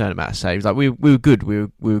a certain amount of saves. Like we were good. We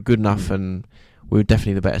were good enough, and we were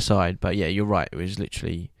definitely the better side. But yeah, you're right. It was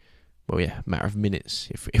literally, a matter of minutes.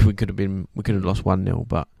 If we could have lost 1-0.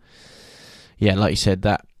 But yeah, like you said,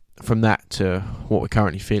 that from that to what we're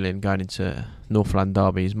currently feeling going into North London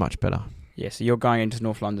Derby is much better. Yeah, so you're going into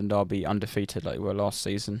North London Derby undefeated like you were last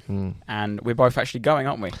season. And we're both actually going,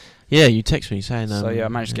 aren't we? Yeah, you text me saying... so yeah, I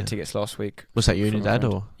managed to get tickets last week. Was that you and your dad,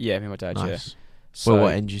 or...? Yeah, me and my dad, nice. yeah. So,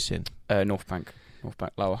 what end you in? North Bank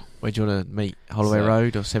Lower. Where do you want to meet? Holloway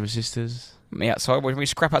Road or Seven Sisters? Yeah, so we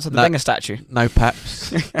scrap outside the Wenger statue. No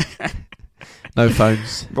paps. No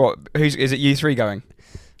phones. What? Is it you three going?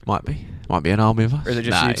 Might be an army of us. Or is it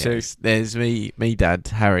just you two? There's me, Dad,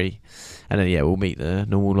 Harry, and then we'll meet the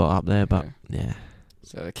normal lot up there. But yeah.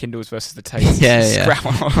 So the Kindles versus the Tates. yeah. Scrap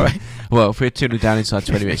on Holloway. Well, if we're 2-0 down inside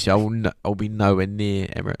 20 minutes, I'll be nowhere near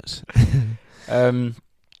Emirates.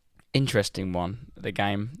 Interesting one. The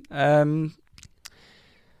game. I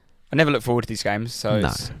never look forward to these games, so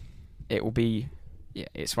it will be. Yeah,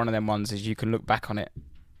 it's one of them ones as you can look back on it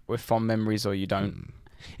with fond memories, or you don't.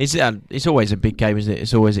 It's always a big game, isn't it?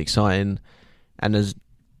 It's always exciting, and as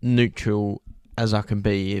neutral as I can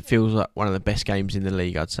be, it feels like one of the best games in the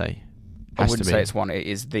league, I'd say. I wouldn't say it's one. It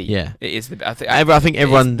is the. Yeah. It is the. I think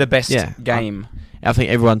everyone the best game. I think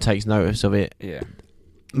everyone takes notice of it. Yeah.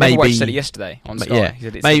 Maybe you said it yesterday on Sky.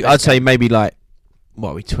 Yeah. Maybe I'd say maybe like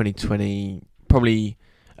 2020, probably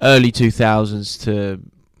early 2000s to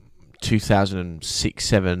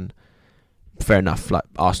 2006-07. Fair enough. Like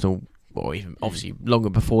Arsenal, or even obviously longer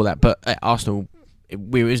before that. But at Arsenal, it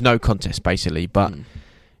was no contest basically. But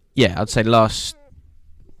yeah, I'd say last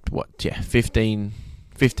 15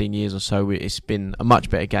 years or so, it's been a much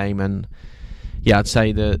better game. And yeah, I'd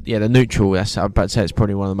say the neutral. I'd say it's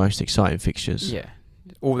probably one of the most exciting fixtures. Yeah,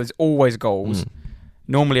 there's always goals.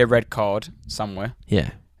 Normally a red card somewhere.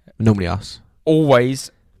 Yeah, normally us.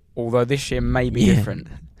 Always, although this year may be different.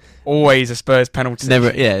 Always a Spurs penalty.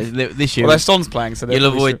 Never, this year. Well, their son's playing, so you'll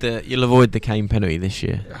avoid the Kane penalty this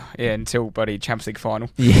year. Yeah, until bloody Champions League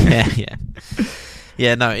final. Yeah.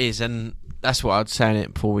 No, it is, and that's what I'd say in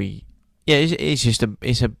it before we. Yeah, it's an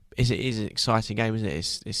exciting game, isn't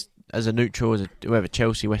it? It's as a neutral, whoever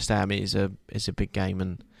Chelsea, West Ham is a big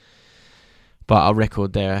game, but our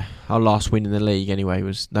record there, our last win in the league anyway,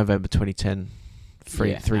 was November 2010,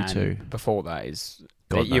 3-2. Before that is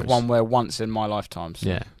God you've knows. won there once in my lifetime. So.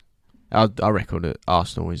 Yeah. Our record at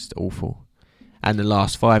Arsenal is awful. And the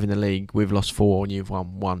last 5 in the league, we've lost 4 and you've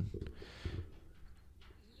won 1.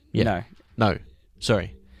 Yeah. No.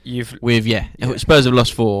 Sorry. Spurs have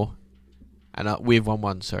lost 4 and we've won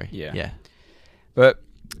 1, sorry. Yeah. But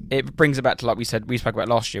it brings it back to, like we said, we spoke about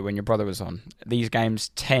last year when your brother was on. These games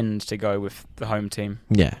tend to go with the home team.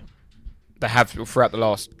 Yeah. They have throughout the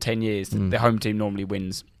last 10 years. The home team normally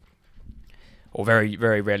wins. Or very,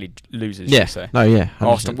 very rarely loses, you say. No, yeah.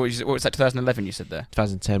 Arsenal, what was that, 2011 you said there?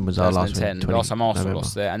 2010 was our last win. The last time Arsenal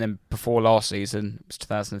lost there. And then before last season, it was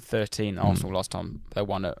 2013, Arsenal last time they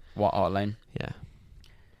won at White Hart Lane. Yeah.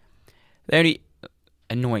 The only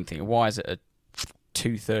annoying thing, why is it a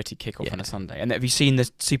 2:30 kickoff on a Sunday? And have you seen the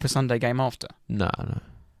Super Sunday game after? No.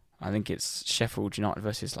 I think it's Sheffield United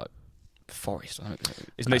versus Forest.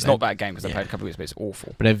 It's not that game because they played a couple of weeks, but it's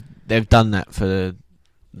awful. But they've done that for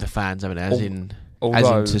the fans, haven't they? As in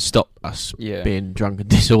to stop us being drunk and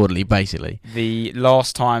disorderly, basically. The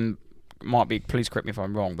last time please correct me if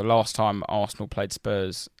I'm wrong. The last time Arsenal played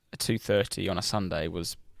Spurs at 2:30 on a Sunday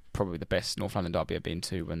was probably the best North London derby I've been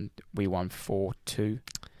to when we won 4-2.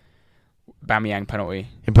 Bamiyang penalty.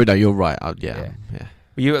 No, you're right. Yeah.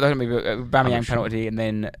 Bamiyang penalty and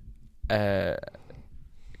then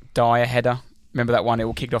Dyer header. Remember that one? It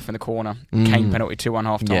all kicked off in the corner. Kane penalty 2-1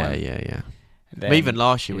 half time. Yeah. Then, even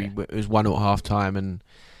last year, it was 1-0 half time and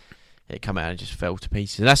it came out and just fell to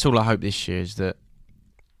pieces. And that's all I hope this year is that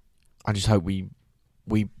I just hope we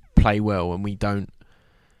play well and we don't.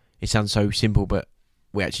 It sounds so simple, but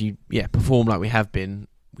we actually perform like we have been.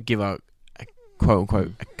 We give a quote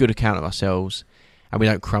unquote a good account of ourselves, and we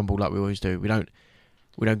don't crumble like we always do. We don't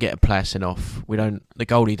get a player sent off. The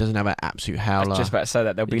goalie doesn't have an absolute howler. I was just about to say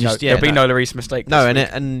that there'll be no Lloris mistake. No,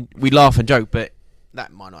 and we laugh and joke, but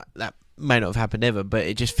that may not have happened ever. But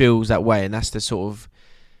it just feels that way, and that's the sort of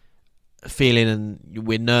feeling. And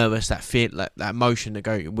we're nervous. That emotion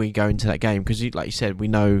that we go into that game because, like you said, we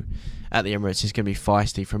know at the Emirates it's going to be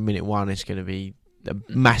feisty from minute one. It's going to be a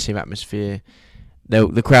massive atmosphere.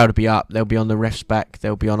 The crowd will be up. They'll be on the refs' back.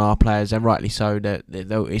 They'll be on our players, and rightly so.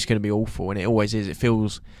 It's going to be awful, and it always is. It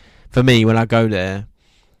feels, for me, when I go there,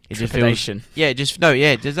 It just feels,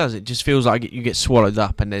 it does. It just feels like you get swallowed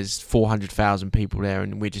up, and there's 400,000 people there,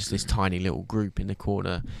 and we're just this tiny little group in the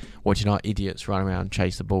corner watching our idiots run around and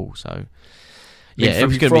chase the ball. So, yeah,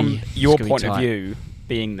 from your point of view,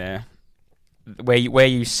 being there, where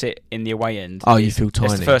you sit in the away end. Oh, you feel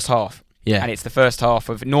tiny. It's the first half. Yeah, and it's the first half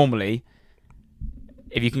of normally.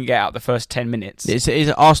 If you can get out the first 10 minutes, it's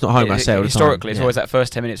Arsenal home. I say all the time. Historically, it's always that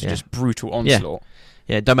first 10 minutes of just brutal onslaught.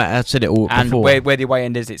 Yeah, don't matter. I've said it all and before. And where the away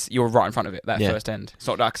end is, you're right in front of it. That first end. It's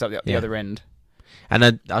not like the other end.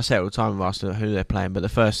 And I say it all the time with Arsenal who they're playing, but the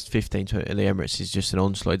first 15 to the Emirates is just an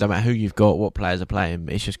onslaught. It don't matter who you've got, what players are playing.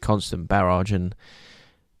 It's just constant barrage, and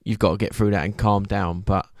you've got to get through that and calm down.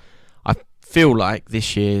 But I feel like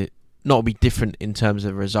this year not be different in terms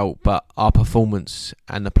of result, but our performance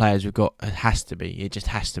and the players we've got it just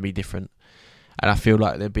has to be different. And I feel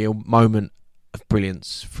like there'll be a moment of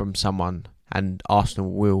brilliance from someone, and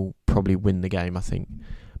Arsenal will probably win the game. I think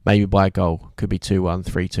maybe by a goal, could be 2-1,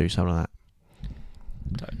 3-2, something like that.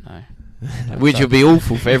 Don't know. Which would be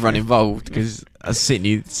awful for everyone involved, because seeing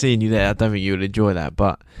you there, I don't think you would enjoy that.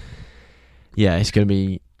 But yeah, it's going to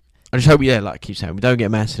be. I just hope, like I keep saying, we don't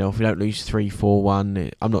get Man City off. We don't lose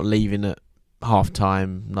 3-4-1. I'm not leaving at half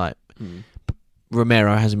time. Like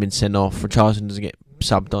Romero hasn't been sent off. Richarlison doesn't get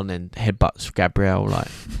subbed on and headbutts Gabriel. Like,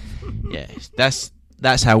 yeah, that's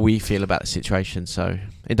how we feel about the situation. So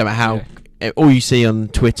it don't matter how all you see on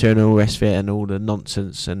Twitter and all the rest of it and all the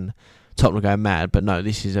nonsense and Tottenham going mad. But no,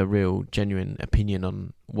 this is a real genuine opinion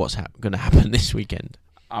on what's going to happen this weekend.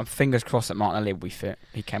 I'm fingers crossed that Martinelli will be fit.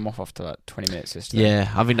 He came off after like 20 minutes yesterday.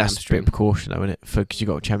 Yeah, I think that's a bit of precaution, though, isn't it? Because you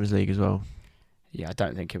got Champions League as well. Yeah, I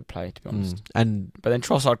don't think he would play, to be honest. But then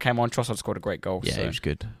Trossard came on. Trossard scored a great goal. Yeah, so. It was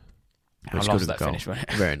good. I loved that finish, wasn't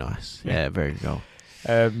it? Very nice. Yeah, very good goal.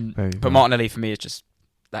 But Martinelli, for me, is just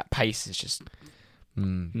that pace is just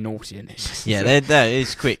naughty, isn't it? That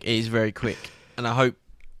is quick. It is very quick, and I hope.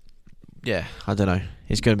 Yeah, I don't know.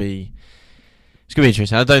 It's going to be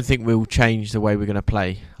interesting. I don't think we'll change the way we're going to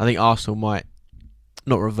play. I think Arsenal might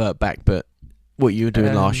not revert back, but what you were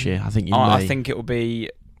doing last year, I think you may. I think it will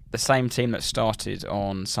be the same team that started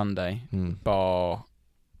on Sunday, bar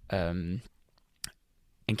Nketiah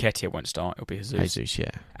won't start. It'll be Jesus.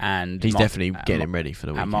 Yeah. And he's definitely getting him ready for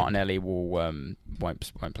the weekend. And Martinelli will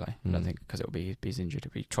won't play. I don't think, because it'll be he's injured.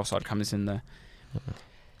 It'll be Trossard comes in there.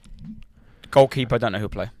 Goalkeeper, I don't know who'll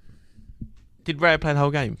play. Did Ray play the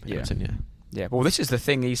whole game? Yeah. Yeah, well, this is the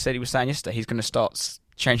thing he was saying yesterday. He's going to start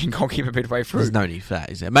changing goalkeeper midway through. There's no need for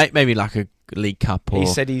that, is there? Maybe like a League Cup or... He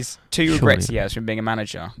said he's two regrets he has from being a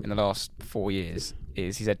manager in the last 4 years.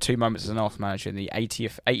 He's had two moments as an Arsenal manager in the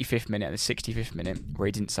 85th minute and the 65th minute where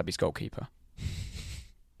he didn't sub his goalkeeper.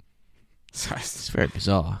 So it's very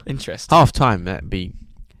bizarre. Interesting. Half time, that'd be...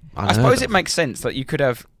 I suppose it makes sense that you could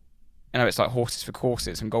have... it's like horses for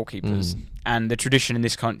courses and goalkeepers. And the tradition in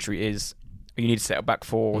this country is... You need to settle back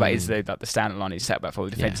for. That is the standard line. Is settle back for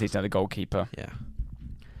the defence needs another goalkeeper. Yeah.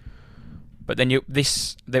 But then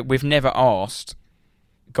we've never asked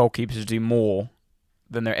goalkeepers to do more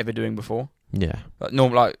than they're ever doing before. Yeah. But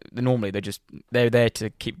normally they're there to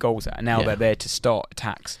keep goals out, and now they're there to start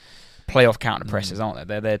attacks, play off counter presses, aren't they?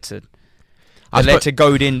 They're there to. They're there to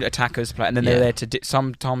goad in attackers, play, and then they're there to.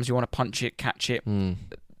 Sometimes you want to punch it, catch it.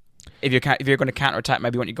 If you're going to counter attack,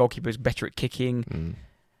 maybe you want your goalkeepers better at kicking.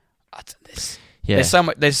 There's so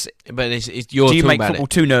much. You're do you make football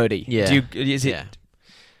too nerdy? Yeah.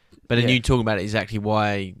 But then you talk about it exactly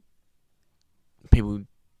why people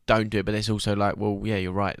don't do it. But it's also like, well, yeah,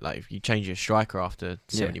 you're right. Like if you change your striker after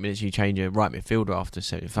 70 minutes, you change your right midfielder after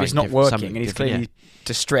 75. It's not working, and he's clearly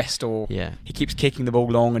distressed, or he keeps kicking the ball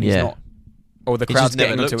long, and he's not. Or the crowd's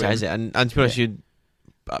getting into him. Has it? And to be honest,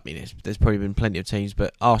 there's probably been plenty of teams,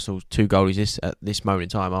 but Arsenal's two goalies at this moment in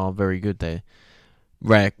time are very good. They're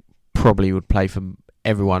rare. Probably would play for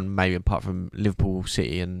everyone, maybe apart from Liverpool,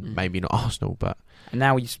 City, and maybe not Arsenal. But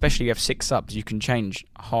now, especially you have 6 subs, you can change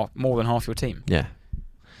more than half your team. Yeah.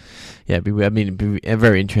 It'd be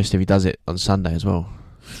very interesting if he does it on Sunday as well.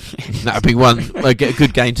 That would be a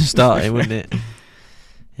good game to start in, wouldn't it?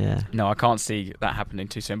 Yeah. No, I can't see that happening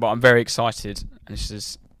too soon. But I'm very excited,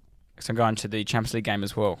 and I'm going to the Champions League game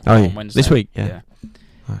as well on Wednesday. This week. Yeah.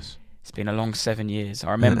 Nice. It's been a long 7 years.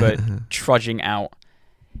 I remember trudging out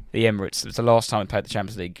the Emirates. It was the last time we played the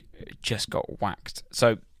Champions League. It just got whacked.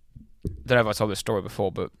 So, I don't know if I told this story before,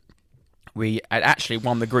 but we had actually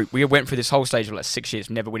won the group. We went through this whole stage of like 6 years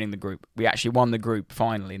never winning the group. We actually won the group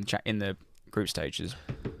finally in the group stages.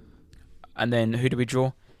 And then who did we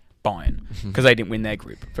draw? Bayern, because they didn't win their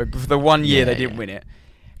group. For the 1 year they didn't win it.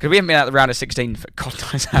 Because we haven't been out the round of 16 for God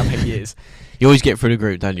knows how many years. You always get through the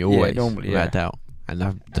group, don't you? Always. Normally, without doubt. And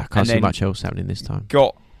I can't see much else happening this time.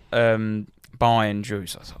 Got Bayern drew,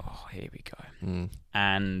 so I thought, oh, here we go.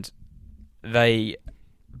 And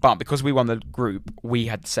but because we won the group, we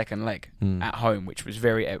had the second leg at home, which was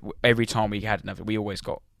every time we had another, we always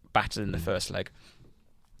got battered in the first leg,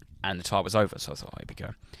 and the tie was over. So I thought, oh, here we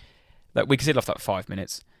go. Like, we considered off that 5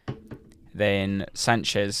 minutes. Then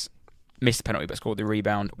Sanchez missed the penalty but scored the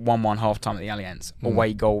rebound. 1-1 half-time at the Allianz.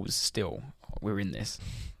 Away goals still. We're in this.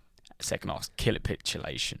 Second half,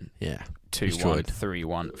 capitulation. Yeah. 2-1,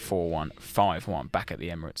 3-1, 4-1, 5-1 back at the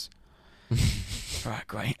Emirates. Right,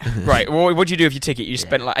 great. Right, well, what do you do if you ticket? You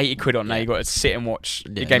spent like 80 quid on now. You've got to sit and watch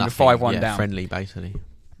the game with 5-1 down. Friendly, basically.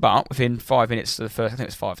 But within 5 minutes to the first, I think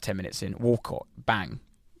it was 5-10 minutes in, Walcott, bang,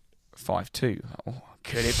 5-2. Oh,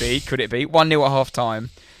 could it be? 1-0 at half-time.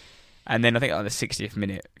 And then I think at the 60th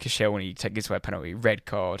minute, Koscielny gives away a penalty, red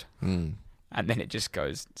card. And then it just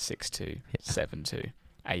goes 6-2, 7-2,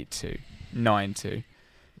 8-2, 9-2,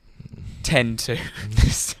 10-2.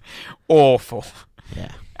 Just awful.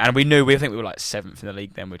 Yeah. And we knew, I think we were like 7th in the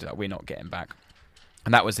league then. We're not getting back.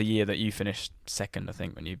 And that was the year that you finished second, I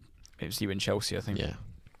think, it was you and Chelsea, I think. Yeah.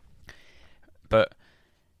 But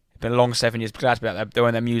it's been a long 7 years. Glad about that.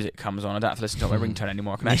 When their music comes on, I don't have to listen to it on my ringtone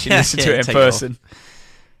anymore. I can actually listen to it in person.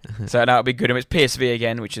 So that would be good. And it's PSV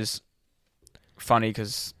again, which is funny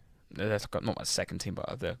because they've got not my second team, but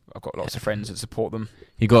I've got lots of friends that support them.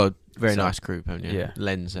 You've got a very nice group, haven't you? Yeah.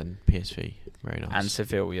 Lens and PSV, very nice. And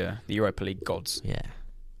Seville, yeah. The Europa League gods. Yeah.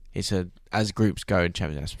 It's as groups go in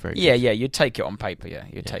Champions League, that's very good. Yeah, you'd take it on paper,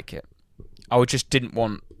 you'd take it. I just didn't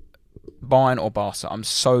want Bayern or Barca. I'm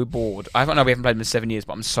so bored. We haven't played them in 7 years,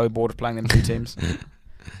 but I'm so bored of playing them two teams.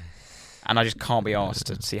 And I just can't be asked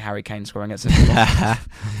to see Harry Kane scoring at Seagulls.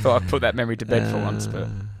 Thought I'd put that memory to bed for once, but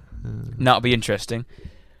that'll be interesting.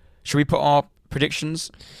 Should we put our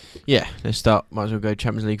predictions? Yeah, let's start. Might as well go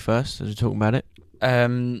Champions League first, as we're talking about it.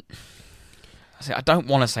 I don't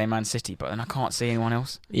want to say Man City, but then I can't see anyone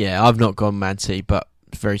else. Yeah, I've not gone Man City, but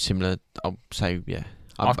very similar. I'll say, yeah.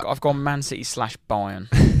 I've gone Man City /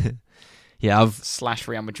 Bayern. Yeah, /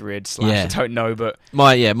 Real Madrid / I don't know, but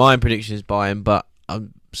my prediction is Bayern, but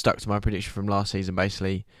I'm stuck to my prediction from last season.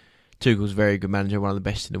 Basically, Tuchel's a very good manager, one of the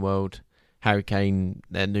best in the world. Harry Kane,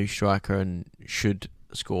 their new striker, and should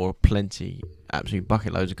score plenty, absolute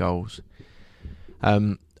bucket loads of goals.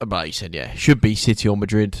 But like you said, should be City or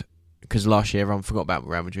Madrid, because last year everyone forgot about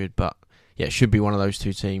Real Madrid. But yeah, it should be one of those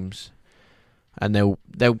two teams, and they'll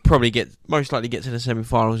probably most likely get to the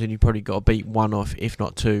semi-finals, and you probably got to beat one off, if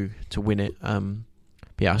not two, to win it. But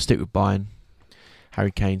yeah, I'll stick with Bayern.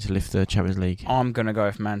 Harry Kane to lift the Champions League. I'm going to go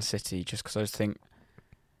with Man City just because I just think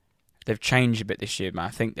they've changed a bit this year, man. I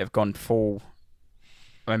think they've gone full.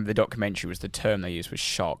 I remember the documentary was the term they used was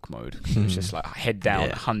shark mode. It was just like head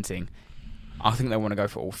down hunting. I think they want to go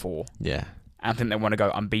for all four. Yeah. I think they want to go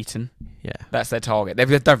unbeaten. Yeah. That's their target. They've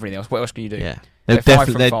done everything else. What else can you do? Yeah. They're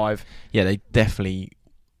 5 from 5. Yeah, they definitely,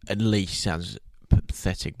 at least, sounds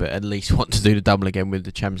pathetic, but at least want to do the double again with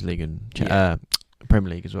the Champions League and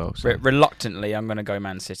Premier League as well. So. Reluctantly, I'm going to go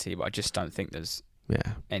Man City, but I just don't think there's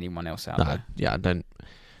anyone else out there. Yeah, I don't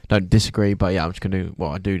disagree, but yeah, I'm just going to.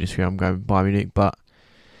 Well, I do disagree. I'm going Bayern Munich, but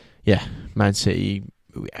yeah, Man City.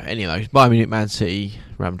 Any of those, Bayern Munich, Man City,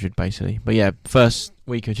 Real Madrid, basically. But yeah, first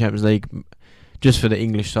week of Champions League, just for the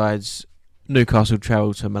English sides, Newcastle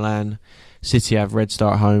travel to Milan, City have Red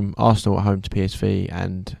Star at home, Arsenal at home to PSV,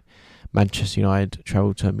 and Manchester United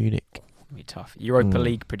travel to Munich. Be tough. Europa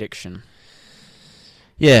League prediction.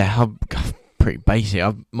 Yeah, I'm pretty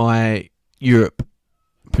basic. My Europe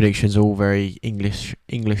predictions are all very English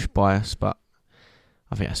bias, but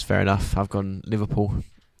I think that's fair enough. I've gone Liverpool.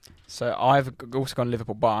 So I've also gone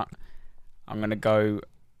Liverpool, but I'm going to go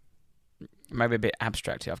maybe a bit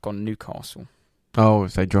abstract here. I've gone Newcastle. Oh,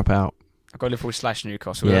 if they drop out. I've got Liverpool /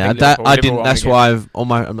 Newcastle. Yeah, I didn't. That's why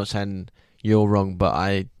I'm not saying you're wrong, but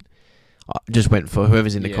I just went for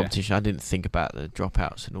whoever's in the competition. I didn't think about the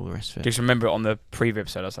dropouts and all the rest of it. Just remember on the preview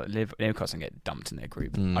episode, I was like, Newcastle can get dumped in their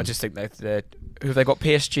group. I just think they're who have they got?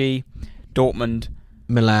 PSG, Dortmund,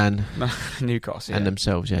 Milan, Newcastle, and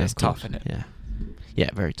themselves. Yeah, it's tough, isn't it? Yeah,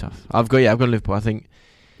 very tough. I've got Liverpool. I think.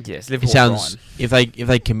 Yes, Liverpool. It sounds if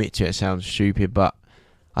they commit to it, it sounds stupid, but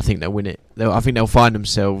I think they'll win it. I think they'll find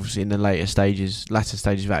themselves in the latter stages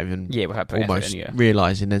without even almost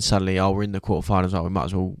realising. Then suddenly, we're in the quarterfinals. We might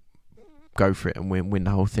as well go for it and win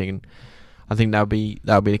the whole thing. And I think that'll be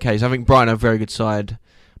the case. I think Brighton are a very good side,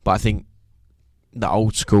 but I think the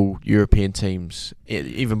old school European teams,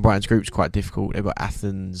 even Brighton's group's quite difficult. They've got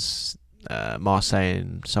Athens, Marseille,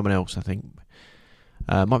 and someone else. I think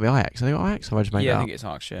might be Ajax. Have they got Ajax? Have I just made that up? I think it's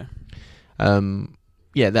Ajax.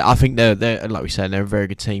 I think they're like we said, they're a very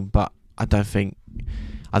good team, but I don't think.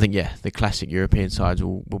 I think the classic European sides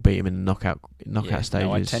will beat him in the knockout stages.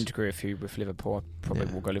 No, I tend to agree with you with Liverpool. I probably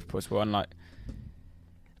will go Liverpool as well. Unlike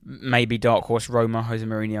maybe dark horse Roma, Jose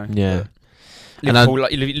Mourinho. Yeah,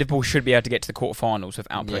 Liverpool should be able to get to the quarterfinals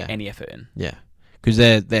without putting any effort in. Yeah, because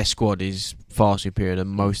their squad is far superior than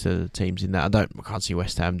most of the teams in that. I can't see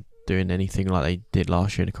West Ham doing anything like they did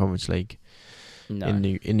last year in the Conference League. No. In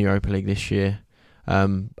the Europa League this year. I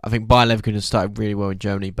think Bayer Leverkusen started really well in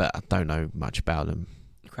Germany, but I don't know much about them.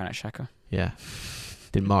 Granit Xhaka. Yeah.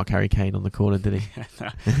 Didn't mark Harry Kane on the corner, did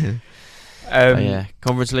he?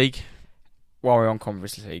 Conference League. While we're on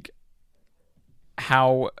Conference League,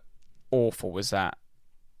 how awful was that?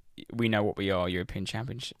 We know what we are, European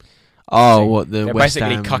Championship. Oh, what the They're West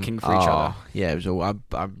basically Ham, cucking for each other. Yeah, it was all. I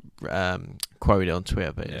quoted it on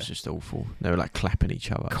Twitter, but it was just awful. They were like clapping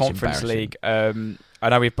each other. Conference League. I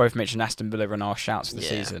know we've both mentioned Aston Villa in our shouts for the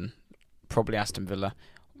season. Probably Aston Villa.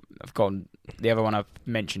 The other one I've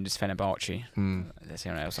mentioned is Fenerbahce. That's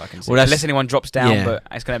anyone else I can see. Unless anyone drops down, but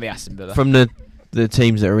it's going to be Aston Villa. From the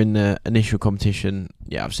teams that are in the initial competition,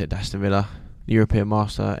 I've said Aston Villa, European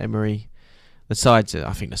Master, Emery. I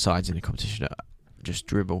think the sides in the competition are just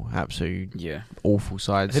dribble, absolute awful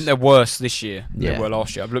sides. I think they're worse this year than they were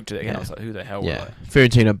last year. I've looked at it again. I was like, who the hell? Yeah,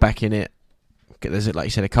 Fiorentina back in it. There's, like you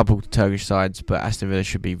said, a couple of Turkish sides, but Aston Villa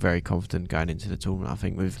should be very confident going into the tournament. I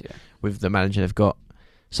think with the manager they've got,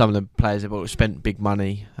 some of the players have all spent big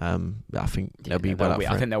money. I think they'll be well up for it.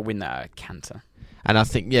 I think they'll win that at Cantor. And I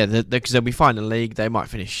think because they'll be fine in the league, they might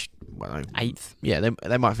finish 8th. Yeah,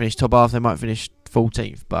 they might finish top half. They might finish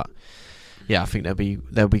 14th, but I think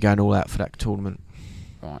they'll be going all out for that tournament.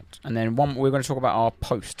 Right, and then we're going to talk about our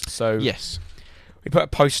post. So yes, we put a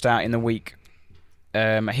post out in the week.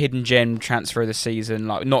 A hidden gem transfer of the season,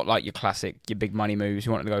 not like your classic, your big money moves.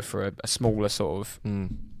 You wanted to go for a smaller sort of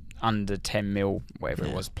under 10 mil, whatever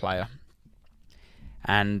it was, player.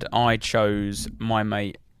 And I chose my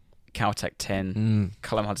mate, Caltech 10,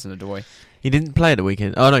 Callum Hudson-Odoi. He didn't play at the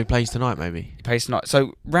weekend. Oh no, he plays tonight maybe. He plays tonight.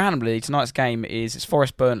 So randomly, tonight's game it's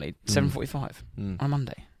Forest Burnley, 7:45 on a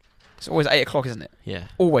Monday. It's always 8 o'clock, isn't it? Yeah.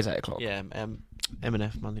 Always 8 o'clock. Yeah,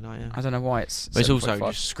 M&F Monday night, yeah. I don't know why it's. But it's also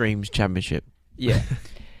just screams championship. Yeah.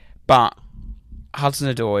 But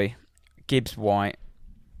Hudson-Odoi, Gibbs White,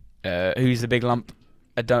 who's the big lump?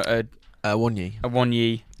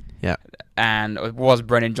 Awonyi. Yeah. And it was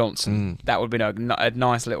Brennan Johnson. That would have been a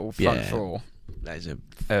nice little front four. That is a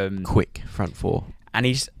quick front four. And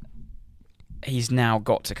he's now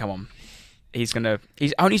got to come on. He's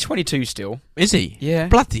only 22 still. Is he? Yeah.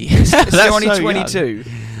 Bloody. He's still only 22.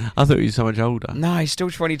 I thought he was so much older. No, he's still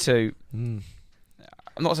 22. I'm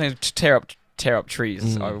not saying to tear up trees.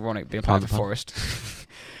 It's ironic being playing for Forest.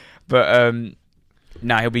 But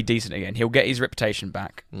he'll be decent again. He'll get his reputation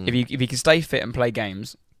back. If he can stay fit and play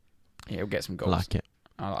games, he'll get some goals. I like it.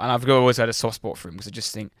 And I've always had a soft spot for him because I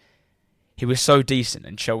just think he was so decent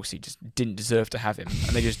and Chelsea just didn't deserve to have him.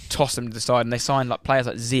 And they just tossed him to the side and they signed like players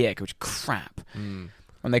like Ziyech, which is crap.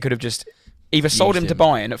 When they could have just either sold him to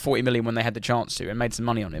Bayern at 40 million when they had the chance to and made some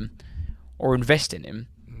money on him, or invest in him.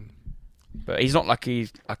 But he's not like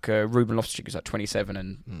a Ruben Loftus-Cheek who's like 27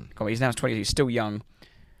 and he's now 20. He's still young.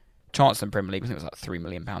 Chance in the Premier League. I think it was like £3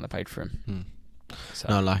 million they paid for him. So.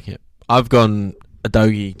 No, I like it. I've gone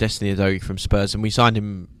Destiny Udogie from Spurs, and we signed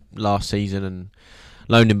him last season and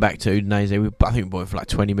loaned him back to Udinese. I think we bought him for like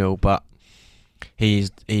 20 mil, but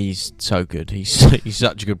he's so good. He's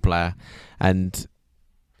such a good player, and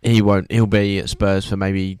he'll be at Spurs for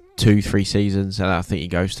maybe 2-3 seasons, and I think he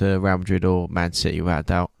goes to Real Madrid or Man City without a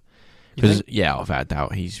doubt. Because without a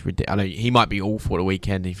doubt, he's ridiculous. I know he might be awful at the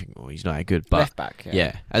weekend. You think, he's not that good, but left back.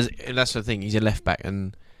 Yeah, and that's the thing. He's a left back,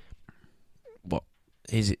 and what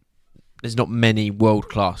is it? There's not many world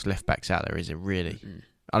class left backs out there, is it? Really?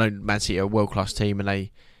 I know Man City are a world class team, and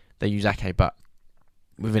they use Ake, but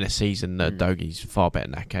within a season, Udogie's far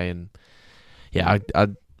better than Ake, and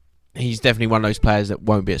he's definitely one of those players that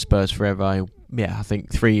won't be at Spurs forever. I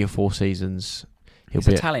think 3 or 4 seasons. He's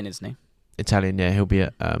Italian, isn't he? Italian, yeah. He'll be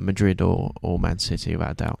at Madrid or Man City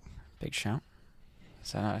without a doubt. Big shout.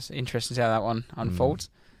 So it's interesting to see how that one unfolds.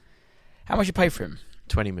 How much you pay for him?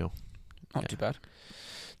 20 mil. Not too bad.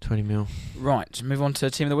 20 mil. Right, move on to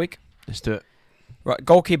Team of the Week. Let's do it. Right,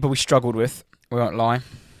 goalkeeper we struggled with. We won't lie.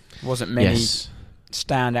 Wasn't many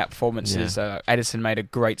standout performances. Edison made a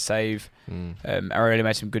great save. Aurelio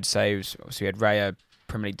made some good saves. Obviously, we had Raya,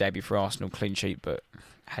 Premier League debut for Arsenal, clean sheet, but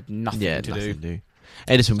had nothing to do.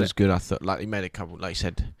 Edison was good, I thought. Like he made a couple, like you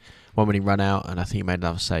said, one when he ran out, and I think he made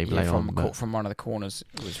another save later on. From one of the corners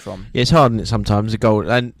it was from. Yeah, it's hard, isn't it, sometimes, a goal.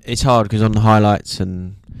 And it's hard because on the highlights,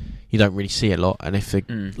 and you don't really see a lot. And if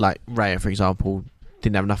like Raya, for example,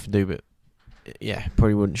 didn't have nothing to do but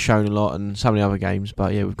probably wouldn't shown a lot in some of the other games,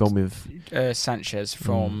 but yeah, we've gone with Sanchez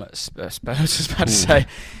from Spurs. I was about to say,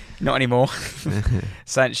 not anymore.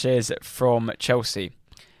 Sanchez from Chelsea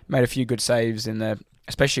made a few good saves in there,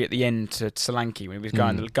 especially at the end to Solanke when he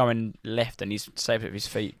was going left and he's saved it with his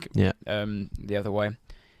feet. Yeah. The other way,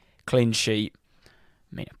 clean sheet.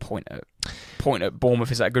 I mean, a point at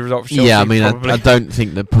Bournemouth, is that a good result for Chelsea? Yeah, I mean, I don't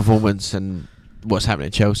think the performance and what's happening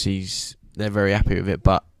at Chelsea's, they're very happy with it,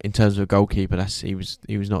 but in terms of a goalkeeper, he was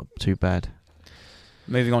not too bad.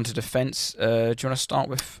 Moving on to defence, do you want to start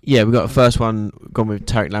with? Yeah, we got the first one gone with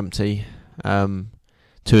Tariq Lamptey,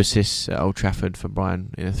 2 assists at Old Trafford for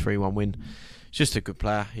Brighton in a 3-1 win. He's just a good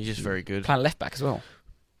player. He's just very good. Playing left back as well.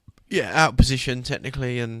 Yeah, out of position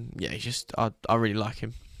technically, and yeah, he's just I really like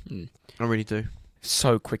him. I really do.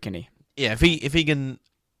 So quick, isn't he? Yeah, if he can,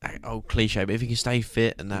 old cliche, but if he can stay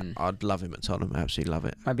fit and that, I'd love him at Tottenham. Absolutely love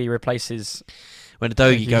it. Maybe he replaces when the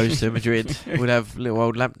Doggy goes to Madrid. We'll have little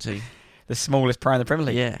old Lamptey, the smallest player in the Premier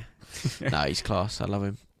League. Yeah, no, he's class. I love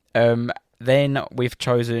him. Then we've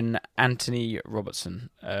chosen Anthony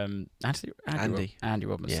Robertson. Andy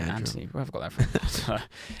Robertson. Yeah, Anthony. Where have I got that from?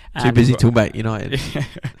 Too busy talking about United.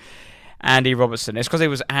 Andy Robertson. It's because it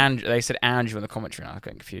was Andrew. They said Andrew in the commentary, and I was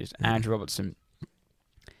getting confused. Andrew Robertson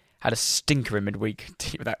had a stinker in midweek.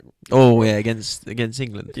 Against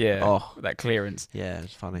England. Yeah, that clearance. Yeah, it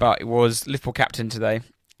was funny. But it was Liverpool captain today,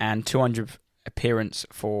 and 200th appearance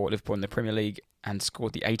for Liverpool in the Premier League, and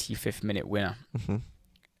scored the 85th minute winner. Mm-hmm.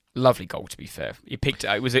 Lovely goal, to be fair. He picked it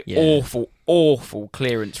out. It was an awful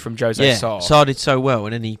clearance from Jose Sarr. Sarr did so well,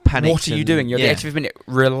 and then he panicked. What are you doing? You're the 85th minute.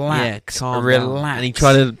 Relax. Relax. And he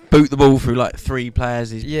tried to boot the ball through like 3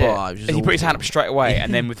 players. And he put his hand up straight away,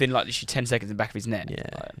 and then within like literally 10 seconds in the back of his net. Yeah,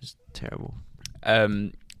 it was terrible.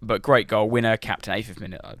 But great goal. Winner, captain, 85th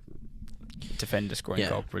minute. Defender scoring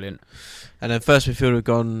goal. Brilliant. And then first midfielder have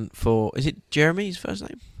gone for... Is it Jeremy's first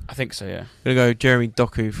name? I think so, yeah. Going to go Jeremy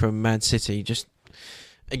Doku from Man City. Just...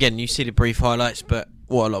 Again, you see the brief highlights, but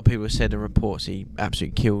what a lot of people have said in reports, he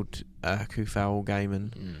absolutely killed Kufau all game,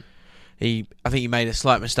 and I think he made a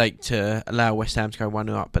slight mistake to allow West Ham to go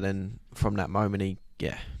 1-0 up, but then from that moment, he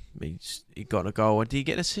got a goal. Did he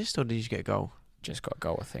get an assist or did he just get a goal? Just got a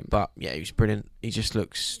goal, I think. But yeah, he was brilliant. He just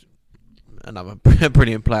looks another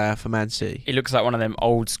brilliant player for Man City. He looks like one of them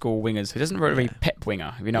old school wingers. He doesn't really Pep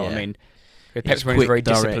winger, if you know what I mean. Pep's quick, very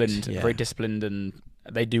direct, disciplined, and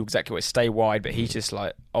they do exactly what, stay wide, but he's just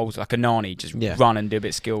like old, like a Nani, just run and do a bit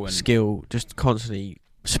of skill, just constantly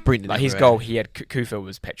sprinting. Like his goal, he had Kufa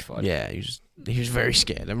was petrified. Yeah, he was very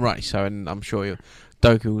scared, and rightly so. And I'm sure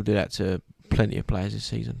Doku will do that to plenty of players this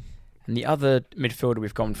season. And the other midfielder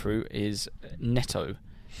we've gone through is Neto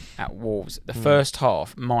at Wolves. The first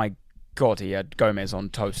half, my God, he had Gomez on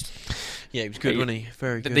toast. Yeah, he was good, wasn't he?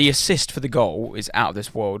 Very good. The assist for the goal is out of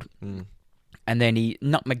this world. And then he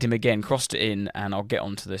nutmegged him again, crossed it in, and I'll get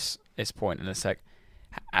onto this point in a sec.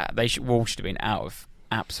 Wolves should have been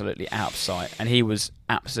absolutely out of sight, and he was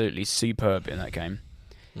absolutely superb in that game.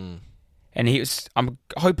 And I'm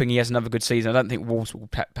hoping he has another good season. I don't think Wolves will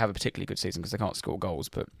have a particularly good season because they can't score goals,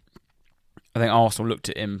 but I think Arsenal looked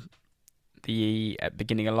at him at the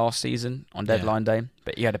beginning of last season on deadline day,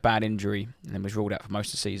 but he had a bad injury and then was ruled out for most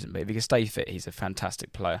of the season. But if he can stay fit, he's a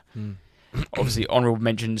fantastic player. Obviously, honourable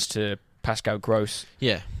mentions to Pascal Gross,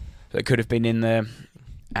 that could have been in there,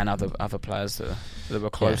 and other players that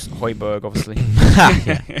were close. Højbjerg, obviously.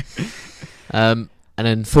 And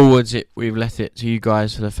then forwards, we've left it to you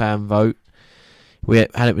guys for the fan vote. We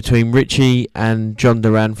had it between Richie and John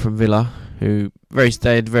Duran from Villa, who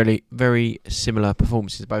they had very, very similar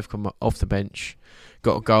performances. Both come off the bench,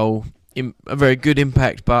 got a goal, a very good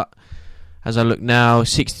impact. But as I look now,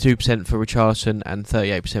 62% for Richarlison and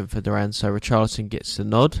 38% for Duran. So Richarlison gets the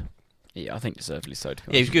nod. Yeah, I think deservedly so.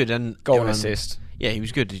 Yeah, he was good, and goal and assist. Yeah, he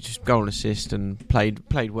was good. He just goal and assist and played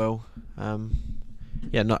well.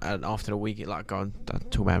 Not after the week. I'll talk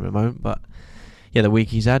about him in a moment, but the week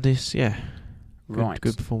he's had is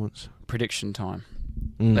good performance. Prediction time.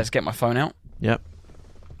 Let's get my phone out. Yep.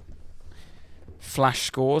 Flash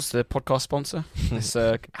Scores, the podcast sponsor. Let's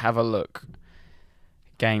have a look.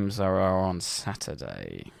 Games are on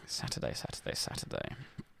Saturday.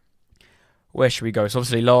 Where should we go? So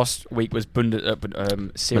obviously last week was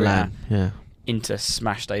Serie A. Inter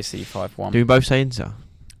smashed AC 5-1. Do we both say Inter?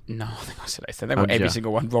 No, I think I said AC. They've got every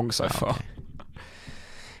single one wrong so far. Okay.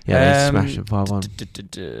 Yeah, they smashed it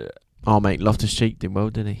 5-1. Our mate Loftus-Cheek did well,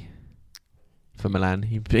 didn't he? For Milan.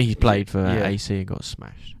 He played for AC and got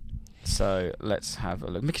smashed. So let's have a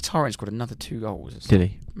look. Mkhitaryan scored another 2 goals. Did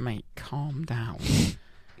he? Mate, calm down.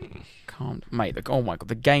 Oh my God,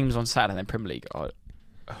 the games on Saturday in the Premier League are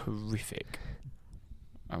horrific.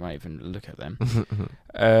 I won't even look at them.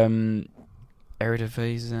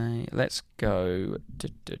 Eredivisie. Let's go.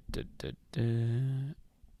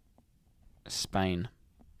 Spain.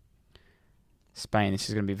 This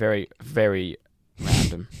is going to be very, very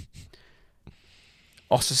random.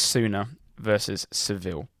 Osasuna versus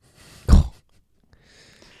Seville.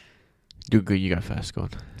 You go first, go on.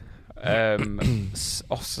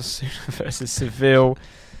 Osasuna versus Seville.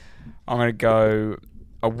 I'm going to go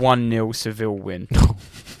a 1-0 Seville win.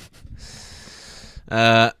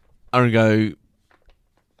 I'm going to go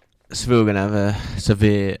Seville going to have a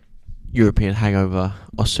severe European hangover.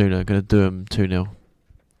 Osasuna going to do them 2-0.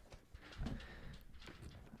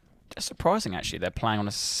 That's surprising, actually. They're playing on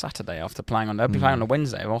a Saturday after playing on... They'll be playing on a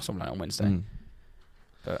Wednesday. They're also playing on Wednesday.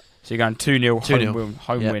 But, so you're going 2-0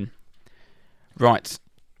 home win. Right.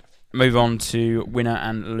 Move on to winner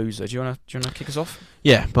and loser. Do you want to kick us off?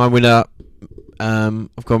 Yeah, my winner,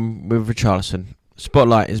 I've gone with Richarlison.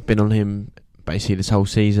 Spotlight has been on him basically this whole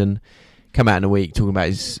season. Come out in a week talking about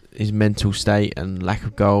his mental state and lack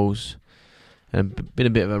of goals. And been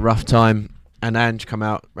a bit of a rough time. And Ange come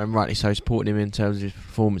out, and rightly so, supporting him in terms of his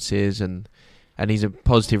performances. And he's a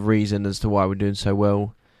positive reason as to why we're doing so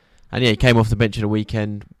well. And yeah, he came off the bench at the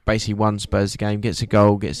weekend, basically won Spurs the game, gets a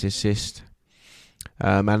goal, gets the assist.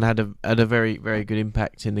 And had a very, very good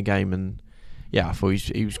impact in the game. And yeah, I thought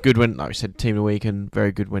he was good when, like I said, team of the week, and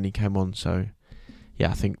very good when he came on. So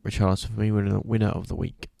yeah, I think Richarlison for me winner of the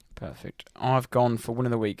week. Perfect. I've gone for winner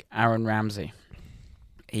of the week, Aaron Ramsey.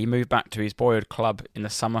 He moved back to his boyhood club in the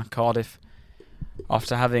summer, Cardiff,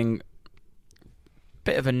 after having a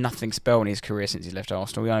bit of a nothing spell in his career since he left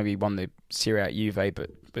Arsenal. He only won the Serie A at Juve,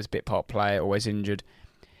 but was a bit part player, always injured.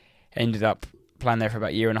 Ended up playing there for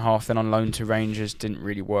about a year and a half, then on loan to Rangers, didn't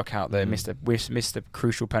really work out there. Missed the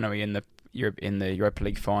crucial penalty in the Europa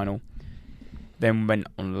League final. Then went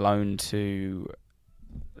on loan to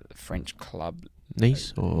the French club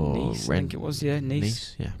Nice I think it was, yeah,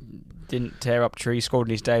 Nice. Yeah. Didn't tear up trees, scored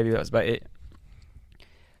in his debut, that was about it.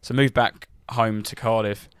 So moved back home to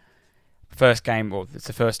Cardiff. First game, well, it's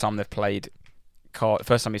the first time they've played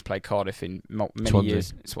first time he's played Cardiff in many Swansea.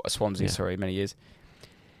 years. Swansea, many years.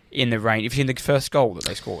 In the rain. If you've seen the first goal that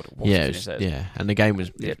they scored, and the game was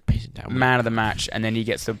pissing down. Man of the match, and then he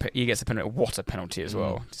gets the penalty. What a penalty as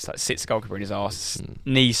well! Just like sits goalkeeper in his arse,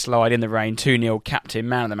 knee slide in the rain, 2-0, captain,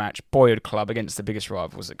 man of the match, boyhood club against the biggest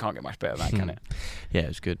rivals. It can't get much better than that, can it? Yeah, it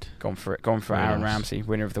was good. Gone for Aaron Ramsey,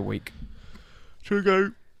 winner of the week. Should we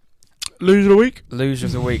go loser of the week? Loser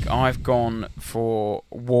of the week. I've gone for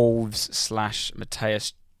Wolves /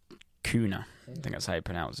 Matthias Cunha. I think that's how you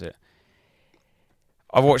pronounce it.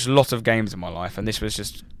 I've watched a lot of games in my life, and this was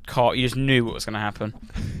just you just knew what was going to happen.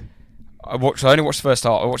 I only watched the first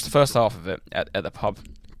half. I watched the first half of it at the pub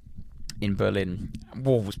in Berlin.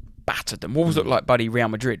 Wolves battered them. Wolves looked like buddy Real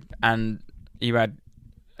Madrid, and you had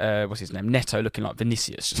what's his name, Neto, looking like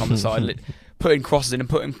Vinicius just on the side, putting crosses in and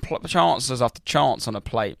putting chances after chance on a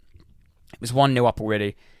plate. It was 1-0 up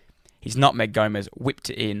already. He's nutmeg Gomez, whipped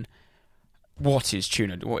it in. What is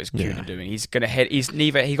Cunha doing? He's gonna head. He's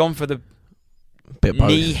gone for the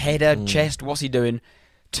knee, header, chest. What's he doing?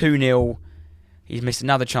 2-0. He's missed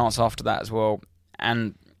another chance after that as well.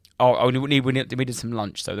 And we did some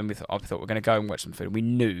lunch, so then I thought we're going to go and watch some food. We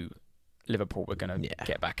knew Liverpool were going to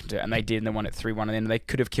get back into it, and they did, and they won it 3-1, and then they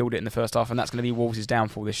could have killed it in the first half, and that's going to be Wolves'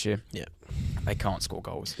 downfall this year. Yeah, they can't score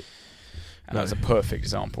goals, and that was a perfect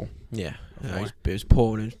example. Yeah, it was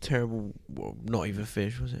poor and it was terrible. Well, not even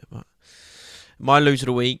fish, was it? But my loser of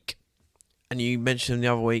the week, and you mentioned them the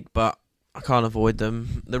other week, but I can't avoid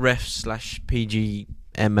them. The refs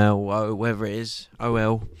 / PGML, whatever it is,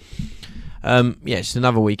 OL. It's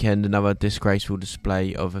another weekend, another disgraceful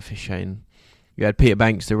display of officiating. You had Peter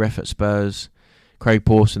Banks, the ref at Spurs, Craig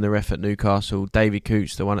Pawson, the ref at Newcastle, David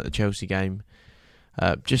Cooch, the one at the Chelsea game.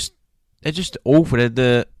 They're just awful.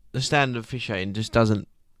 The standard of officiating just doesn't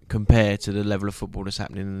compare to the level of football that's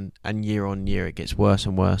happening, and year on year it gets worse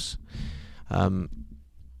and worse.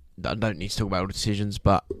 I don't need to talk about all the decisions,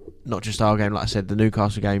 but not just our game. Like I said, the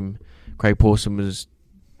Newcastle game, Craig Pawson was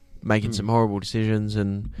making some horrible decisions,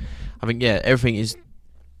 and I think everything is.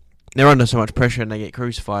 They're under so much pressure and they get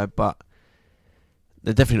crucified, but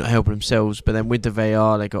they're definitely not helping themselves. But then with the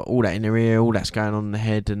VAR, they got all that in their ear, all that's going on in their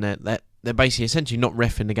head, and they're basically essentially not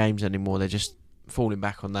reffing the games anymore. They're just falling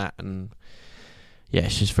back on that, and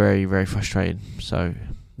it's just very, very frustrating. So.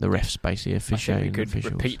 The refs basically officiating. I think we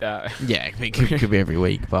could repeat that. Yeah, it could be every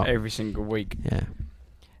week, but every single week. Yeah.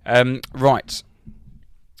 Right.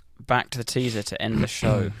 Back to the teaser to end the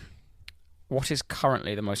show. What is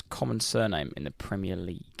currently the most common surname in the Premier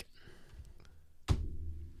League?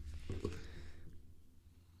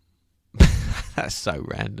 That's so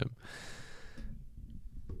random.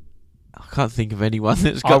 I can't think of anyone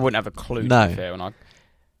that's got... I wouldn't have a clue, to be fair.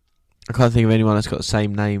 I can't think of anyone that's got the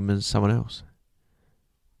same name as someone else.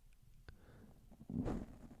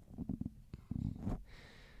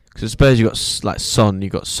 Because at Spurs, you got like Son, you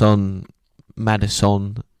got Son,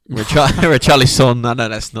 Madison, Richarlison. I know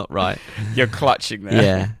that's not right. You're clutching there.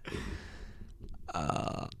 Yeah.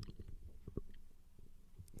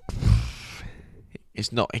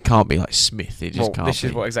 It's not. It can't be like Smith. It just can't. This be.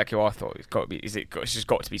 is exactly what I thought. It's got to be. It's just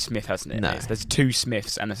got to be Smith, hasn't it? No. There's two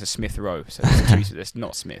Smiths and there's a Smith Rowe, so there's two. There's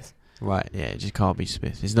not Smith. Right. Yeah. It just can't be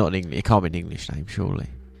Smith. It's not an English. It can't be an English name, surely.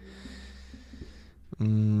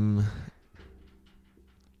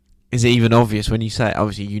 Is it even obvious when you say it?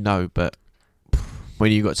 Obviously, you know, but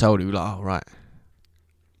when you got told, you were like, "Oh, right."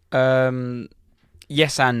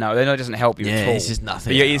 Yes and no. Then it doesn't help you at all. This is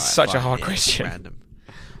nothing. But yeah, it's such a hard question. Random.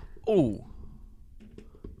 Oh.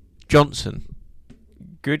 Johnson.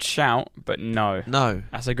 Good shout, but no. No.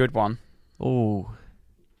 That's a good one. Oh.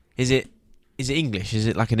 Is it English? Is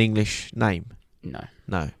it like an English name? No.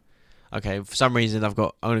 No. Okay, for some reason I'm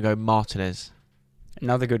going to go Martinez.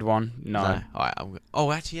 Another good one. No. All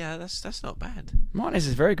right, actually, yeah, that's not bad. Martinez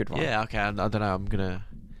is a very good one. Yeah, okay, I don't know, I'm going to...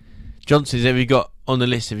 Johnson, have you got on the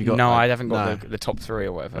list? Have you got? No, I haven't got the top three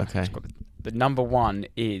or whatever. Okay. The number one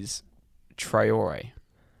is Traore.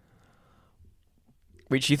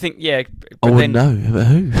 Which you think, yeah. But then, no, but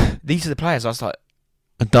who? These are the players I was like...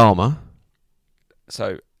 Adama.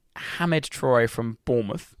 So, Hamed Traore from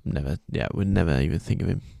Bournemouth. Would never even think of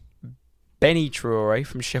him. Benny Traore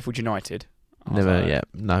from Sheffield United. No.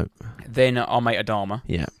 Then our mate Adama.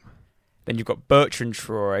 Yeah. Then you've got Bertrand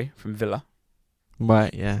Traore from Villa.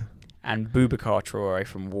 Right, yeah. And Boubacar Traore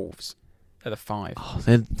from Wolves. They're the five. Oh,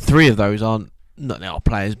 three of those aren't... Not they are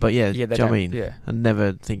players, but yeah, do you know what I mean? Yeah. I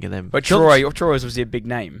never think of them. But Traore was obviously a big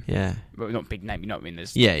name. Yeah. But not big name, you know what I mean?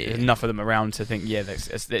 There's there's enough of them around to think, that's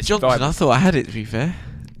Johnson, viable. I thought I had it, to be fair.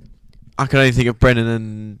 I can only think of Brennan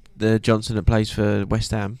and the Johnson that plays for West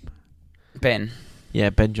Ham. Ben. Yeah,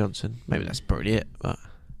 Ben Johnson. Maybe that's probably it. But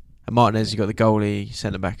and Martinez, you got the goalie,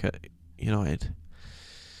 centre back at United.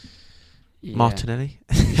 Yeah. Martinelli.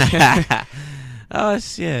 Yeah, I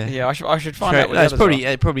should find out.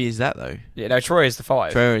 It probably is that though. Yeah, no, Traore is the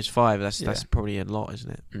five. Traore is five. That's probably a lot,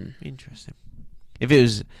 isn't it? Interesting. If it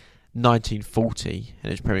was 1940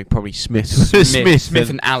 and it's probably Smith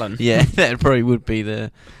and Allen. Yeah, that probably would be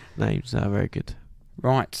the names. Very good.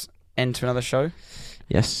 Right, end to another show.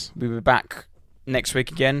 Yes, we'll be back next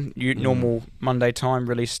week again. Normal Monday time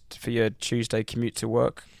released for your Tuesday commute to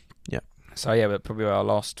work. Yeah. So yeah, but probably our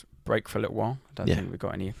last break for a little while. I don't think we've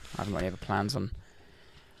got any. I haven't got any other plans on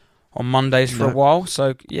Mondays for a while.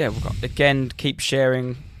 So yeah, we've got keep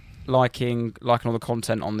sharing, liking all the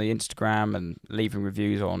content on the Instagram and leaving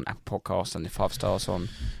reviews on Apple Podcasts and the 5 stars on.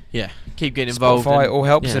 Yeah, keep getting involved. Spotify, all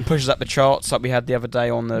helps and pushes up the charts like we had the other day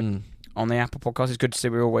on the Apple Podcast. It's good to see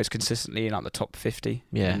we're always consistently in like the top 50.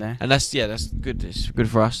 Yeah, in there. And that's good. It's good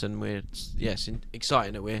for us, and it's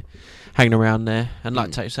exciting that we're hanging around there. And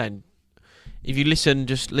like Tate was saying, if you listen,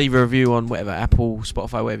 just leave a review on whatever Apple,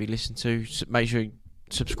 Spotify, whatever you listen to. Make sure you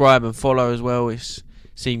subscribe and follow as well. It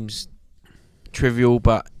seems trivial,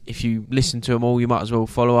 but if you listen to them all, you might as well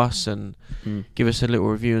follow us and give us a little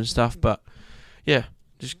review and stuff. But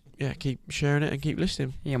keep sharing it and keep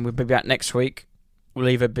listening. Yeah, and we'll be back next week. We'll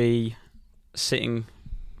either be sitting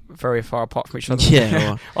very far apart from each other.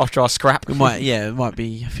 Yeah, after our scrap. It might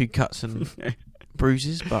be a few cuts and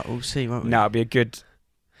bruises, but we'll see, won't we? No, it'll be a good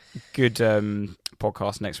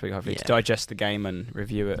podcast next week, hopefully, to digest the game and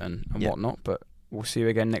review it and whatnot. But we'll see you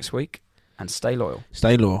again next week, and stay loyal.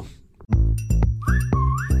 Stay loyal.